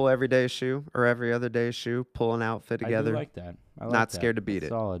simple everyday shoe or every other day shoe, pull an outfit together. I do like that. I like Not that. scared to beat That's it.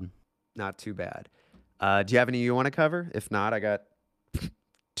 Solid. Not too bad. Do you have any you want to cover? If not, I got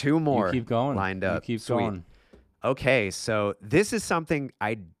 2 more You keep going. lined up. You keep Sweet. going. Okay, so this is something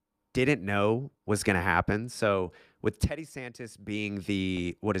I didn't know was going to happen. So with Teddy Santis being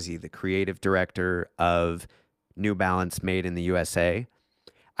the creative director of New Balance Made in the USA,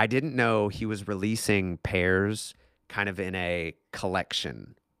 I didn't know he was releasing pairs kind of in a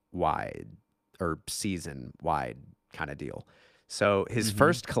collection wide or season wide kind of deal. So his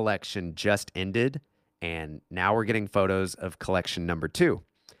first collection just ended, and now we're getting photos of collection number 2.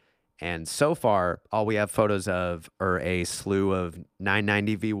 And so far, all we have photos of are a slew of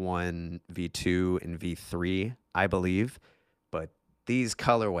 990 V1, V2, and V3, I believe. But these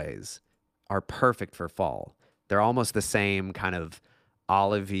colorways are perfect for fall. They're almost the same kind of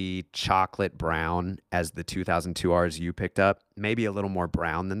olivey chocolate brown as the 2002 Rs you picked up. Maybe a little more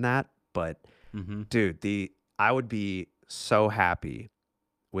brown than that. But, dude, I would be so happy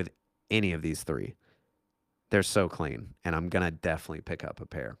with any of these 3. They're so clean, and I'm going to definitely pick up a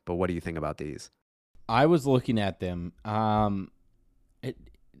pair. But what do you think about these? I was looking at them. The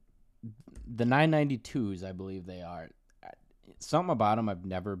 992s, I believe they are. Something about them I've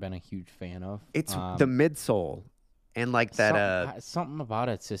never been a huge fan of. It's the midsole and like that. Something about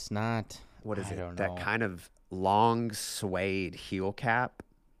it's just not. What is I it? don't That know. kind of long suede heel cap,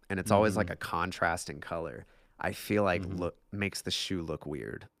 and it's always like a contrasting color. I feel like makes the shoe look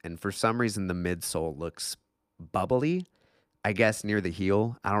weird, and for some reason the midsole looks bubbly, I guess, near the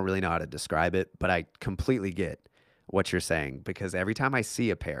heel. I don't really know how to describe it, but I completely get what you're saying because every time I see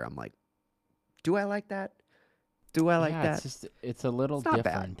a pair, I'm like, do I like that? Do I like that? It's a little not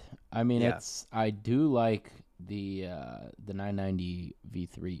different. bad. I mean, Yeah. I do like the 990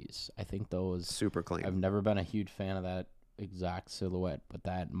 V3s. I think those Super clean. I've never been a huge fan of that exact silhouette, but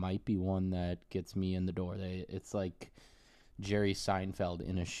that might be one that gets me in the door. It's like Jerry Seinfeld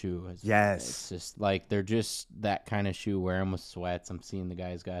in a shoe. It's Yes. just like they're just that kind of shoe. Wear them with sweats. I'm seeing the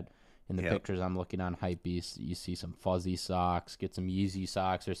guys got in the Yep. pictures I'm looking on Hypebeast. You see some fuzzy socks. Get some Yeezy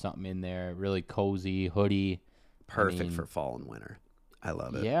socks or something in there. Really cozy hoodie. Perfect for fall and winter. I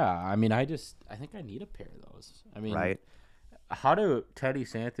love it. Yeah, I mean, I think I need a pair of those. I mean, Right? how do Teddy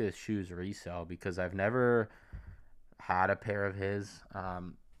Santa's shoes resell? Because I've never had a pair of his. I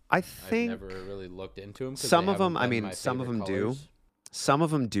I've think never really looked into them. some of them, I mean, some of them do. Some of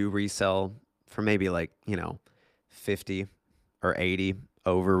them do resell for maybe like, 50 or 80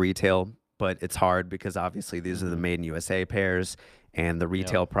 over retail, but it's hard because obviously these are the made in USA pairs and the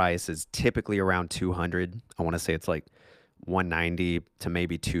retail price is typically around 200. I want to say it's like 190 to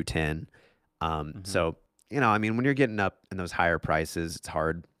maybe 210. So, I mean, when you're getting up in those higher prices, it's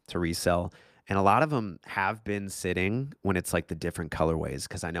hard to resell. And a lot of them have been sitting when it's like the different colorways.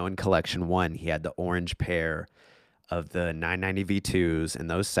 Because I know in collection 1, he had the orange pair of the 990 V2s, and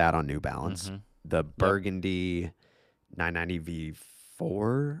those sat on New Balance. The burgundy 990 V4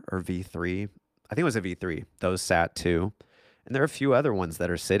 or V3, I think it was a V3. Those sat too. And there are a few other ones that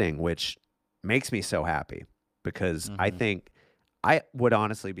are sitting, which makes me so happy because I think I would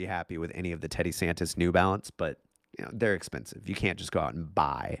honestly be happy with any of the Teddy Santis New Balance, but they're expensive. You can't just go out and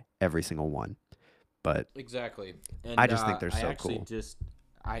buy every single one. But exactly. And, I just think they're so cool.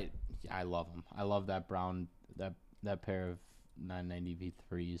 I love them. I love that brown that pair of 990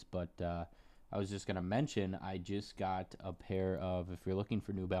 V3s. But I was just gonna mention I just got a pair of, if you're looking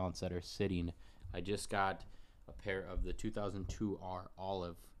for New Balance that are sitting, I just got a pair of the 2002 R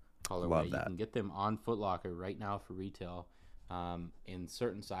olive colorway. Love that. You can get them on Foot Locker right now for retail. In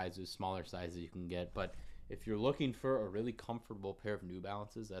certain sizes, smaller sizes you can get. But if you're looking for a really comfortable pair of New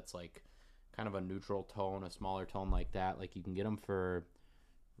Balances, that's like kind of a neutral tone, a smaller tone like that, like you can get them for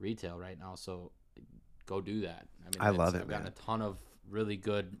retail right now. So go do that. I mean, I love it, I've gotten a ton of really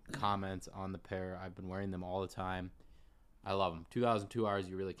good comments on the pair. I've been wearing them all the time. I love them. 2002 Rs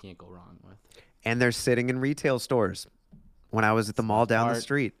you really can't go wrong with. And they're sitting in retail stores. When I was at the mall down the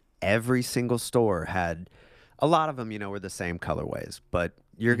street, every single store had, a lot of them, were the same colorways, but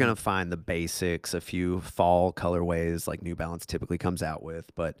you're going to find the basics, a few fall colorways like New Balance typically comes out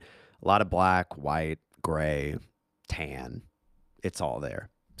with, but a lot of black, white, gray, tan. It's all there.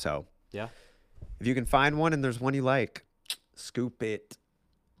 So yeah, if you can find one and there's one you like, scoop it.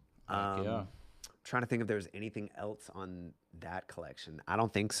 Yeah. Trying to think if there's anything else on that collection. I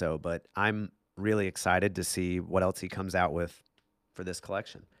don't think so, but I'm really excited to see what else he comes out with for this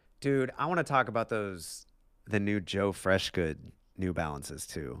collection. Dude, I want to talk about the new Joe Freshgood New Balances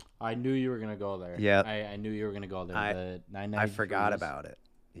too. I knew you were going to go there. Yeah. I knew you were going to go there. The 993s. I forgot about it.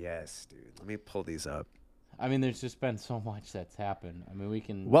 Yes, dude. Let me pull these up. I mean, there's just been so much that's happened. I mean, we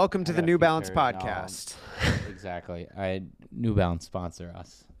can. Welcome to I the got a New few Balance pairs now. podcast. Exactly. New Balance sponsor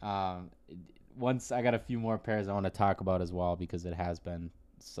us. Once I got a few more pairs I want to talk about as well because it has been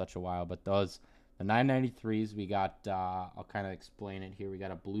such a while. But the 993s, we got, I'll kind of explain it here. We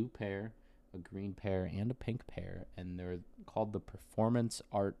got a blue pair, a green pair, and a pink pair. And they're called the Performance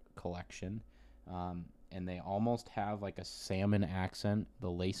Art Collection. And they almost have like a salmon accent. The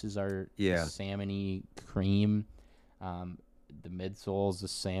laces are salmony cream. The midsole's a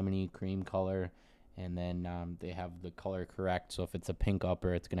salmony cream color. And then they have the color correct. So if it's a pink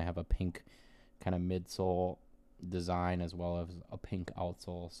upper, it's going to have a pink kind of midsole design as well as a pink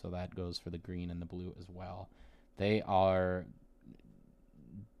outsole. So that goes for the green and the blue as well. They are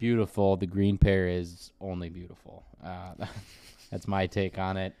beautiful. The green pair is only beautiful. That's my take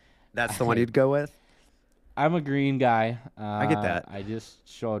on it. That's the one you'd go with? I'm a green guy. I get that. I just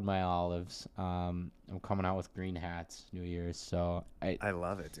showed my olives. I'm coming out with green hats New Year's, so I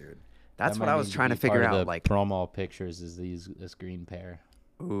love it, dude. That's what might I was need trying to be figure part of out. the Like promo pictures is this green pair.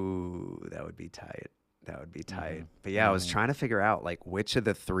 Ooh, that would be tight. That would be tight. But yeah, I was trying to figure out like which of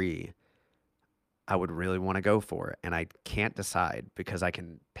the three I would really want to go for, and I can't decide because I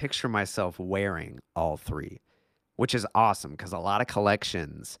can picture myself wearing all three, which is awesome because a lot of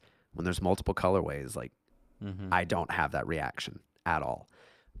collections, when there's multiple colorways, like I don't have that reaction at all.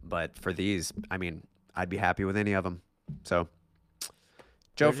 But for these, I mean, I'd be happy with any of them. So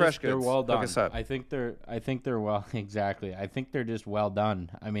Joe Freshgoods, they're well done. hook us up. I think they're well exactly. I think they're just well done.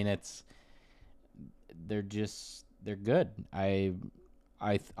 I mean, they're good. I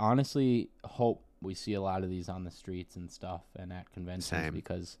honestly hope we see a lot of these on the streets and stuff and at conventions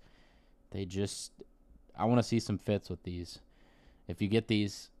because I want to see some fits with these. If you get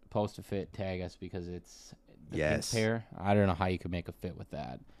these, post a fit, tag us because it's the pink pair. I don't know how you could make a fit with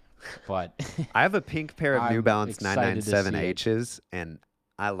that, but I have a pink pair of New Balance excited to see 997Hs, and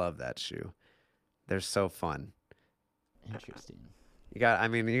I love that shoe. They're so fun. Interesting. I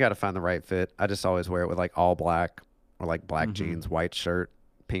mean, you got to find the right fit. I just always wear it with like all black or like black Mm-hmm. jeans, white shirt,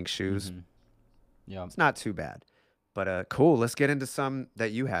 pink shoes. Mm-hmm. Yeah. It's not too bad. But cool. Let's get into some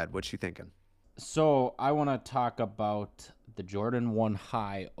that you had. What you thinking? So I want to talk about the Jordan 1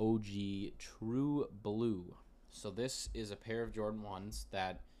 High OG True Blue. So this is a pair of Jordan 1s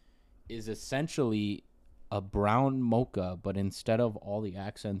that is essentially a brown mocha, but instead of all the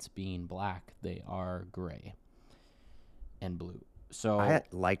accents being black, they are gray and blue. So I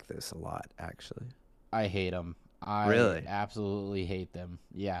like this a lot, actually. I hate them. I Really? absolutely hate them.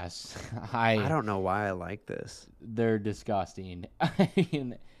 Yes, I don't know why I like this. they're disgusting. I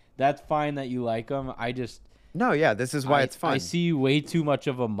mean, that's fine that you like them. No, yeah, this is why it's fun. I see way too much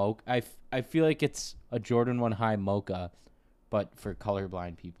of a mocha. I feel like it's a Jordan 1 High mocha, but for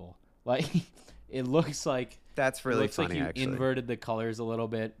colorblind people. Like, it looks like That's really funny, like you actually. inverted the colors a little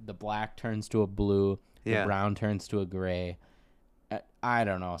bit. The black turns to a blue. The Yeah. brown turns to a gray. I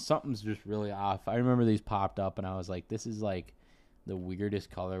don't know. Something's just really off. I remember these popped up, and I was like, this is like the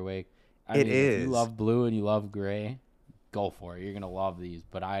weirdest colorway. It If is. you love blue and you love gray, go for it. You're going to love these.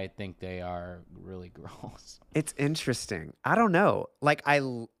 But I think they are really gross. It's interesting. I don't know. Like I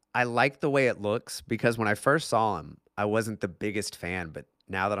like the way it looks because when I first saw him, I wasn't the biggest fan, but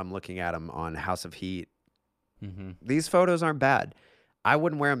now that I'm looking at him on House of Heat, Mm-hmm. these photos aren't bad. I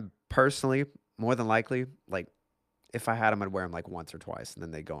wouldn't wear them personally, more than likely. Like if I had them, I'd wear them like once or twice and then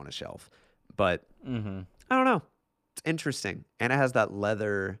they go on a shelf. But Mm-hmm. I don't know. It's interesting. And it has that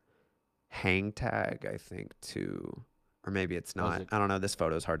leather hang tag, I think, too. Or maybe it's Was not. it? I don't know. This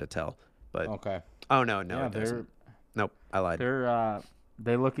photo is hard to tell. But Okay. oh no, Yeah, it doesn't. Nope, I lied.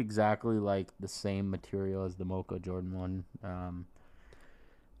 they look exactly like the same material as the Mocha Jordan 1.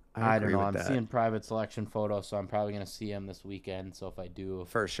 I don't agree know. with I'm that. seeing private selection photos, so I'm probably going to see him this weekend. So if I do,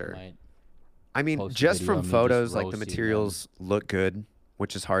 For sure. I might I mean, post a just video from of me just photos, like the roasting them. materials look good,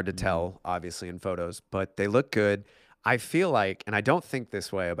 which is hard to tell, obviously, in photos, but they look good. I feel like, and I don't think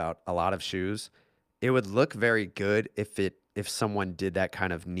this way about a lot of shoes, it would look very good if someone did that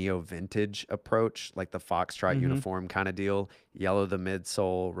kind of neo vintage approach, like the Foxtrot Mm-hmm. uniform kind of deal, yellow the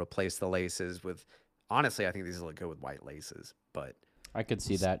midsole, replace the laces with. Honestly, I think these look good with white laces, but I could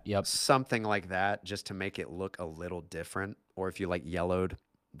see that. Yep. something like that just to make it look a little different. Or if you like yellowed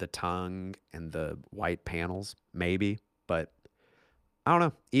the tongue and the white panels, maybe. But I don't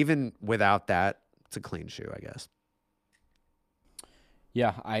know. Even without that, it's a clean shoe, I guess.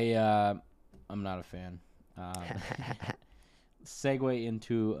 Yeah, I'm not a fan. Segue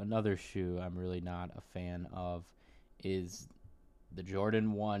into another shoe I'm really not a fan of is the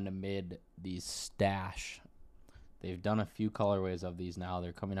Jordan 1 amid these stash. They've done a few colorways of these now.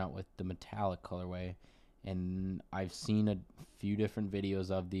 They're coming out with the metallic colorway, and I've seen a few different videos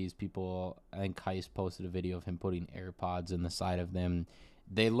of these people. I think Kais posted a video of him putting AirPods in the side of them.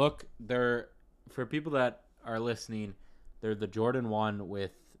 They're for people that are listening, they're the Jordan 1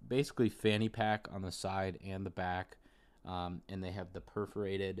 with basically fanny pack on the side and the back, and they have the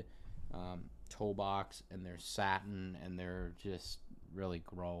perforated toe box, and they're satin, and they're just really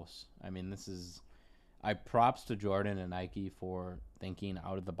gross. I mean, I props to Jordan and Nike for thinking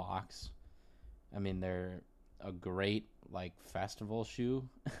out of the box. I mean, they're a great like festival shoe.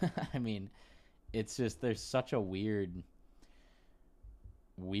 I mean, it's just there's such a weird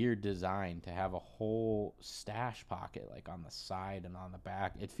design to have a whole stash pocket like on the side and on the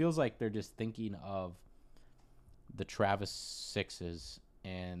back. It feels like they're just thinking of the Travis 6s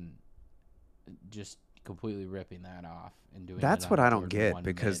and just completely ripping that off and doing That's it what on I a don't Jordan get 1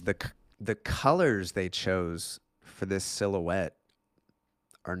 because mid. the colors they chose for this silhouette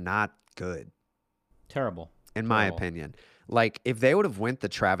are not good, Terrible. in my Terrible. opinion. Like if they would have went the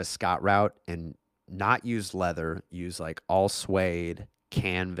Travis Scott route and not used leather, use like all suede,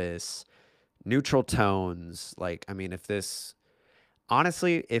 canvas, neutral tones, like I mean if this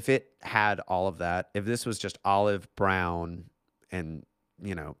honestly, if it had all of that, if this was just olive brown and,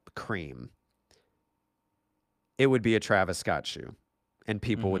 cream, it would be a Travis Scott shoe and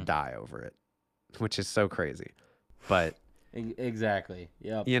people would Mm-hmm. die over it, which is so crazy. But Exactly.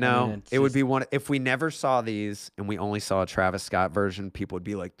 Yep. it would be one. If we never saw these and we only saw a Travis Scott version, people would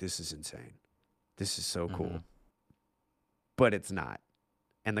be like, "This is insane. This is so cool." Mhm. But it's not,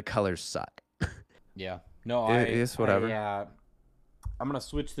 and the colors suck. Yeah. No, It is whatever. I'm gonna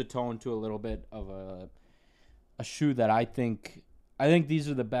switch the tone to a little bit of a shoe that I think these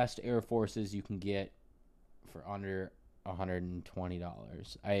are the best Air Forces you can get for under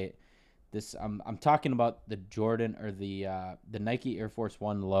 $120. I'm talking about the Jordan or the Nike Air Force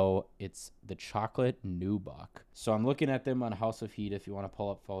 1 Low. It's the chocolate nubuck. So I'm looking at them on House of Heat if you want to pull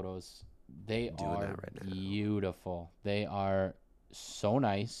up photos. They doing are that right now. beautiful. They are so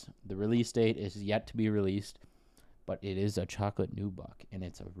nice. The release date is yet to be released, but it is a chocolate nubuck, and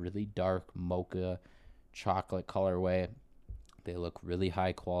it's a really dark mocha chocolate colorway. They look really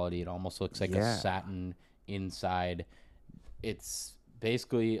high quality. It almost looks like a Yeah. satin inside. It's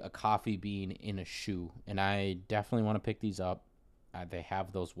basically a coffee bean in a shoe, and I definitely want to pick these up. They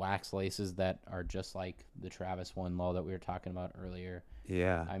have those wax laces that are just like the Travis One Low that we were talking about earlier.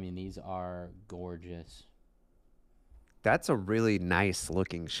 Yeah. I mean, these are gorgeous. That's a really nice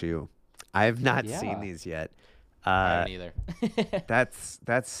looking shoe. I have not seen Yeah, these yet. I Uh, haven't either.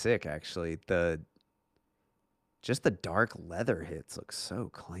 that's sick actually. Just the dark leather hits look so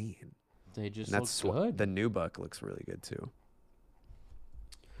clean. They And just that's look good. the nubuck looks really good too.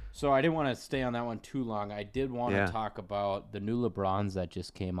 So I didn't want to stay on that one too long. I did want Yeah. to talk about the new LeBrons that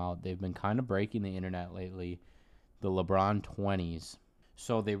just came out. They've been kind of breaking the internet lately. The LeBron 20s.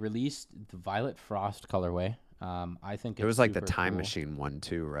 So they released the Violet Frost colorway. I think It it's was like the super time cool. machine one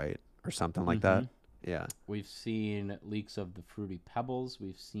too, right? Or something like Mm-hmm. that. Yeah. We've seen leaks of the Fruity Pebbles.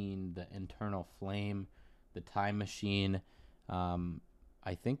 We've seen the Internal Flame, the Time Machine.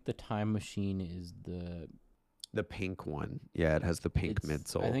 I think the Time Machine is The pink one. Yeah, it has the pink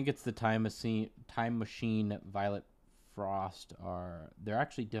midsole. I think it's the Time Machine. Time Machine Violet Frost they're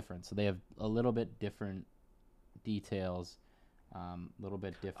actually different. So they have a little bit different details. A little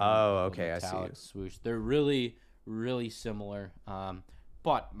bit different. Oh, of the okay, I see metallic you. swoosh. They're really, really similar.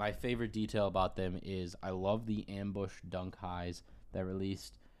 But my favorite detail about them is I love the ambush dunk highs that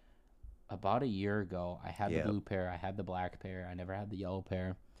released about a year ago. I had Yep. the blue pair. I had the black pair. I never had the yellow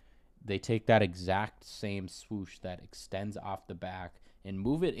pair. They take that exact same swoosh that extends off the back and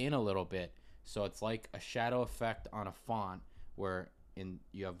move it in a little bit. So it's like a shadow effect on a font where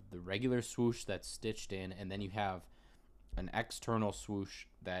you have the regular swoosh that's stitched in, and then you have an external swoosh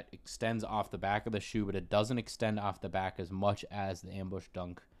that extends off the back of the shoe, but it doesn't extend off the back as much as the ambush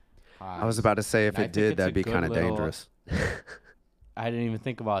dunk highs. I was about to say if And I it think did, it's a that'd be good kind of little- dangerous. I didn't even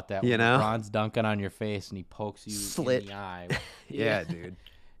think about that. You When know? LeBron's dunking on your face and he pokes you Slit. in the eye. Yeah, dude.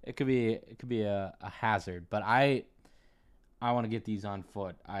 It could be a hazard, but I want to get these on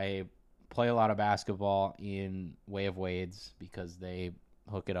foot. I play a lot of basketball in Way of Wades because they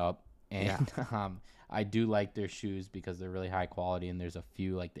hook it up, and I do like their shoes because they're really high quality. And there's a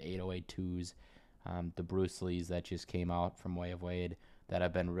few like the 808 the Bruce Lees that just came out from Way of Wade that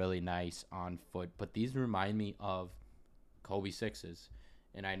have been really nice on foot. But these remind me of Kobe 6s,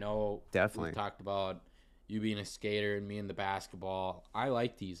 and I know Definitely. we've talked about you being a skater and me in the basketball. I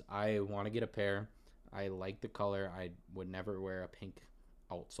like these. I want to get a pair. I like the color. I would never wear a pink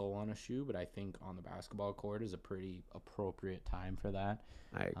outsole on a shoe, but I think on the basketball court is a pretty appropriate time for that.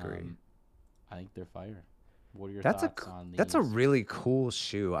 I agree. I think they're fire. What are your That's thoughts on these? That's a really cool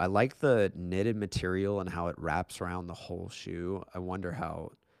shoe. I like the knitted material and how it wraps around the whole shoe. I wonder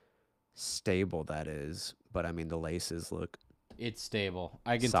how stable that is. But I mean, the laces look It's stable.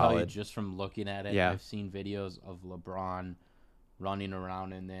 I can tell you solid. just from looking at it. Yeah. I've seen videos of LeBron running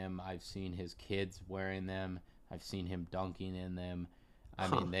around in them. I've seen his kids wearing them. I've seen him dunking in them. I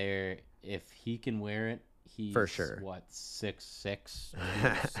mean, if he can wear it, he's For sure. what 6'6",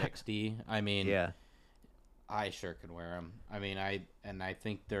 260. I mean, Yeah. I sure can wear them. I mean, I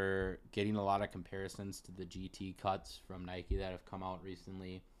think they're getting a lot of comparisons to the GT cuts from Nike that have come out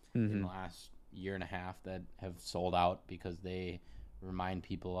recently in the last year and a half that have sold out because they remind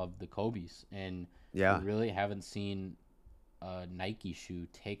people of the Kobe's. And Yeah. we really haven't seen a Nike shoe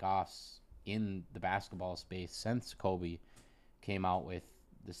take off in the basketball space since Kobe came out with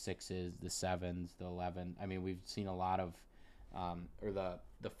the 6s, the 7s, the 11. I mean, we've seen a lot of or the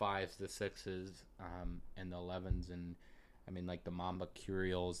 5s, the 6s, and the 11s, and I mean like the Mamba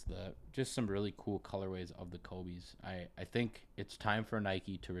Curials, just some really cool colorways of the Kobe's. I think it's time for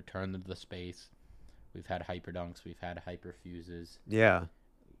Nike to return to the space. We've had Hyper Dunks, we've had Hyper Fuses. Yeah.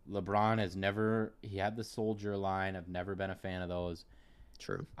 LeBron he had the Soldier line. I've never been a fan of those.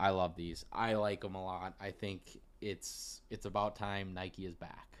 True. I love these. I like them a lot. I think it's about time Nike is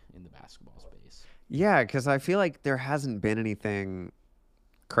back in the basketball space. Yeah, because I feel like there hasn't been anything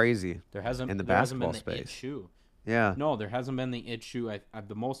crazy There hasn't in the there hasn't basketball been the It space. shoe. Yeah. No, there hasn't been the It shoe.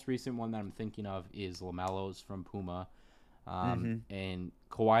 The most recent one that I'm thinking of is LaMelo's from Puma. And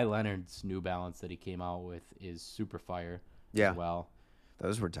Kawhi Leonard's New Balance that he came out with is super fire Yeah. as well.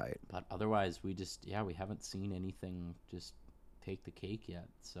 Those were tight. But otherwise, we haven't seen anything just take the cake yet.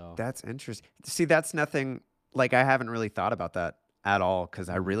 So That's interesting. See, that's nothing like I haven't really thought about that at all because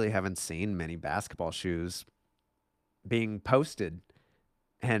I really haven't seen many basketball shoes being posted.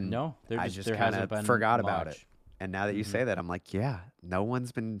 And no, I just kind of forgot about it. And now that you say that, I'm like, yeah, no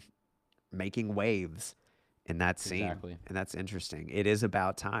one's been making waves in that scene. Exactly. And that's interesting. It is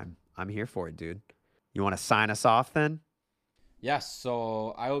about time. I'm here for it, dude. You want to sign us off then? Yes,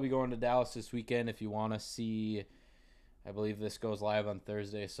 so I will be going to Dallas this weekend. If you want to see, I believe this goes live on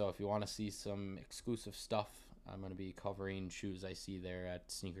Thursday, so if you want to see some exclusive stuff, I'm going to be covering shoes I see there at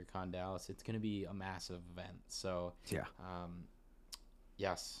SneakerCon Dallas. It's going to be a massive event, so Yeah.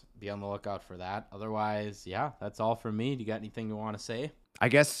 Yes, be on the lookout for that. Otherwise, yeah, that's all from me. Do you got anything you want to say? I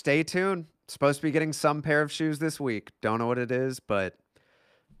guess stay tuned. Supposed to be getting some pair of shoes this week. Don't know what it is, but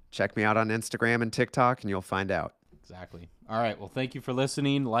check me out on Instagram and TikTok and you'll find out. Exactly. All right. Well, thank you for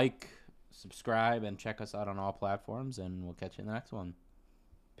listening. Like, subscribe, and check us out on all platforms, and we'll catch you in the next one.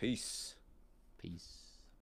 Peace. Peace.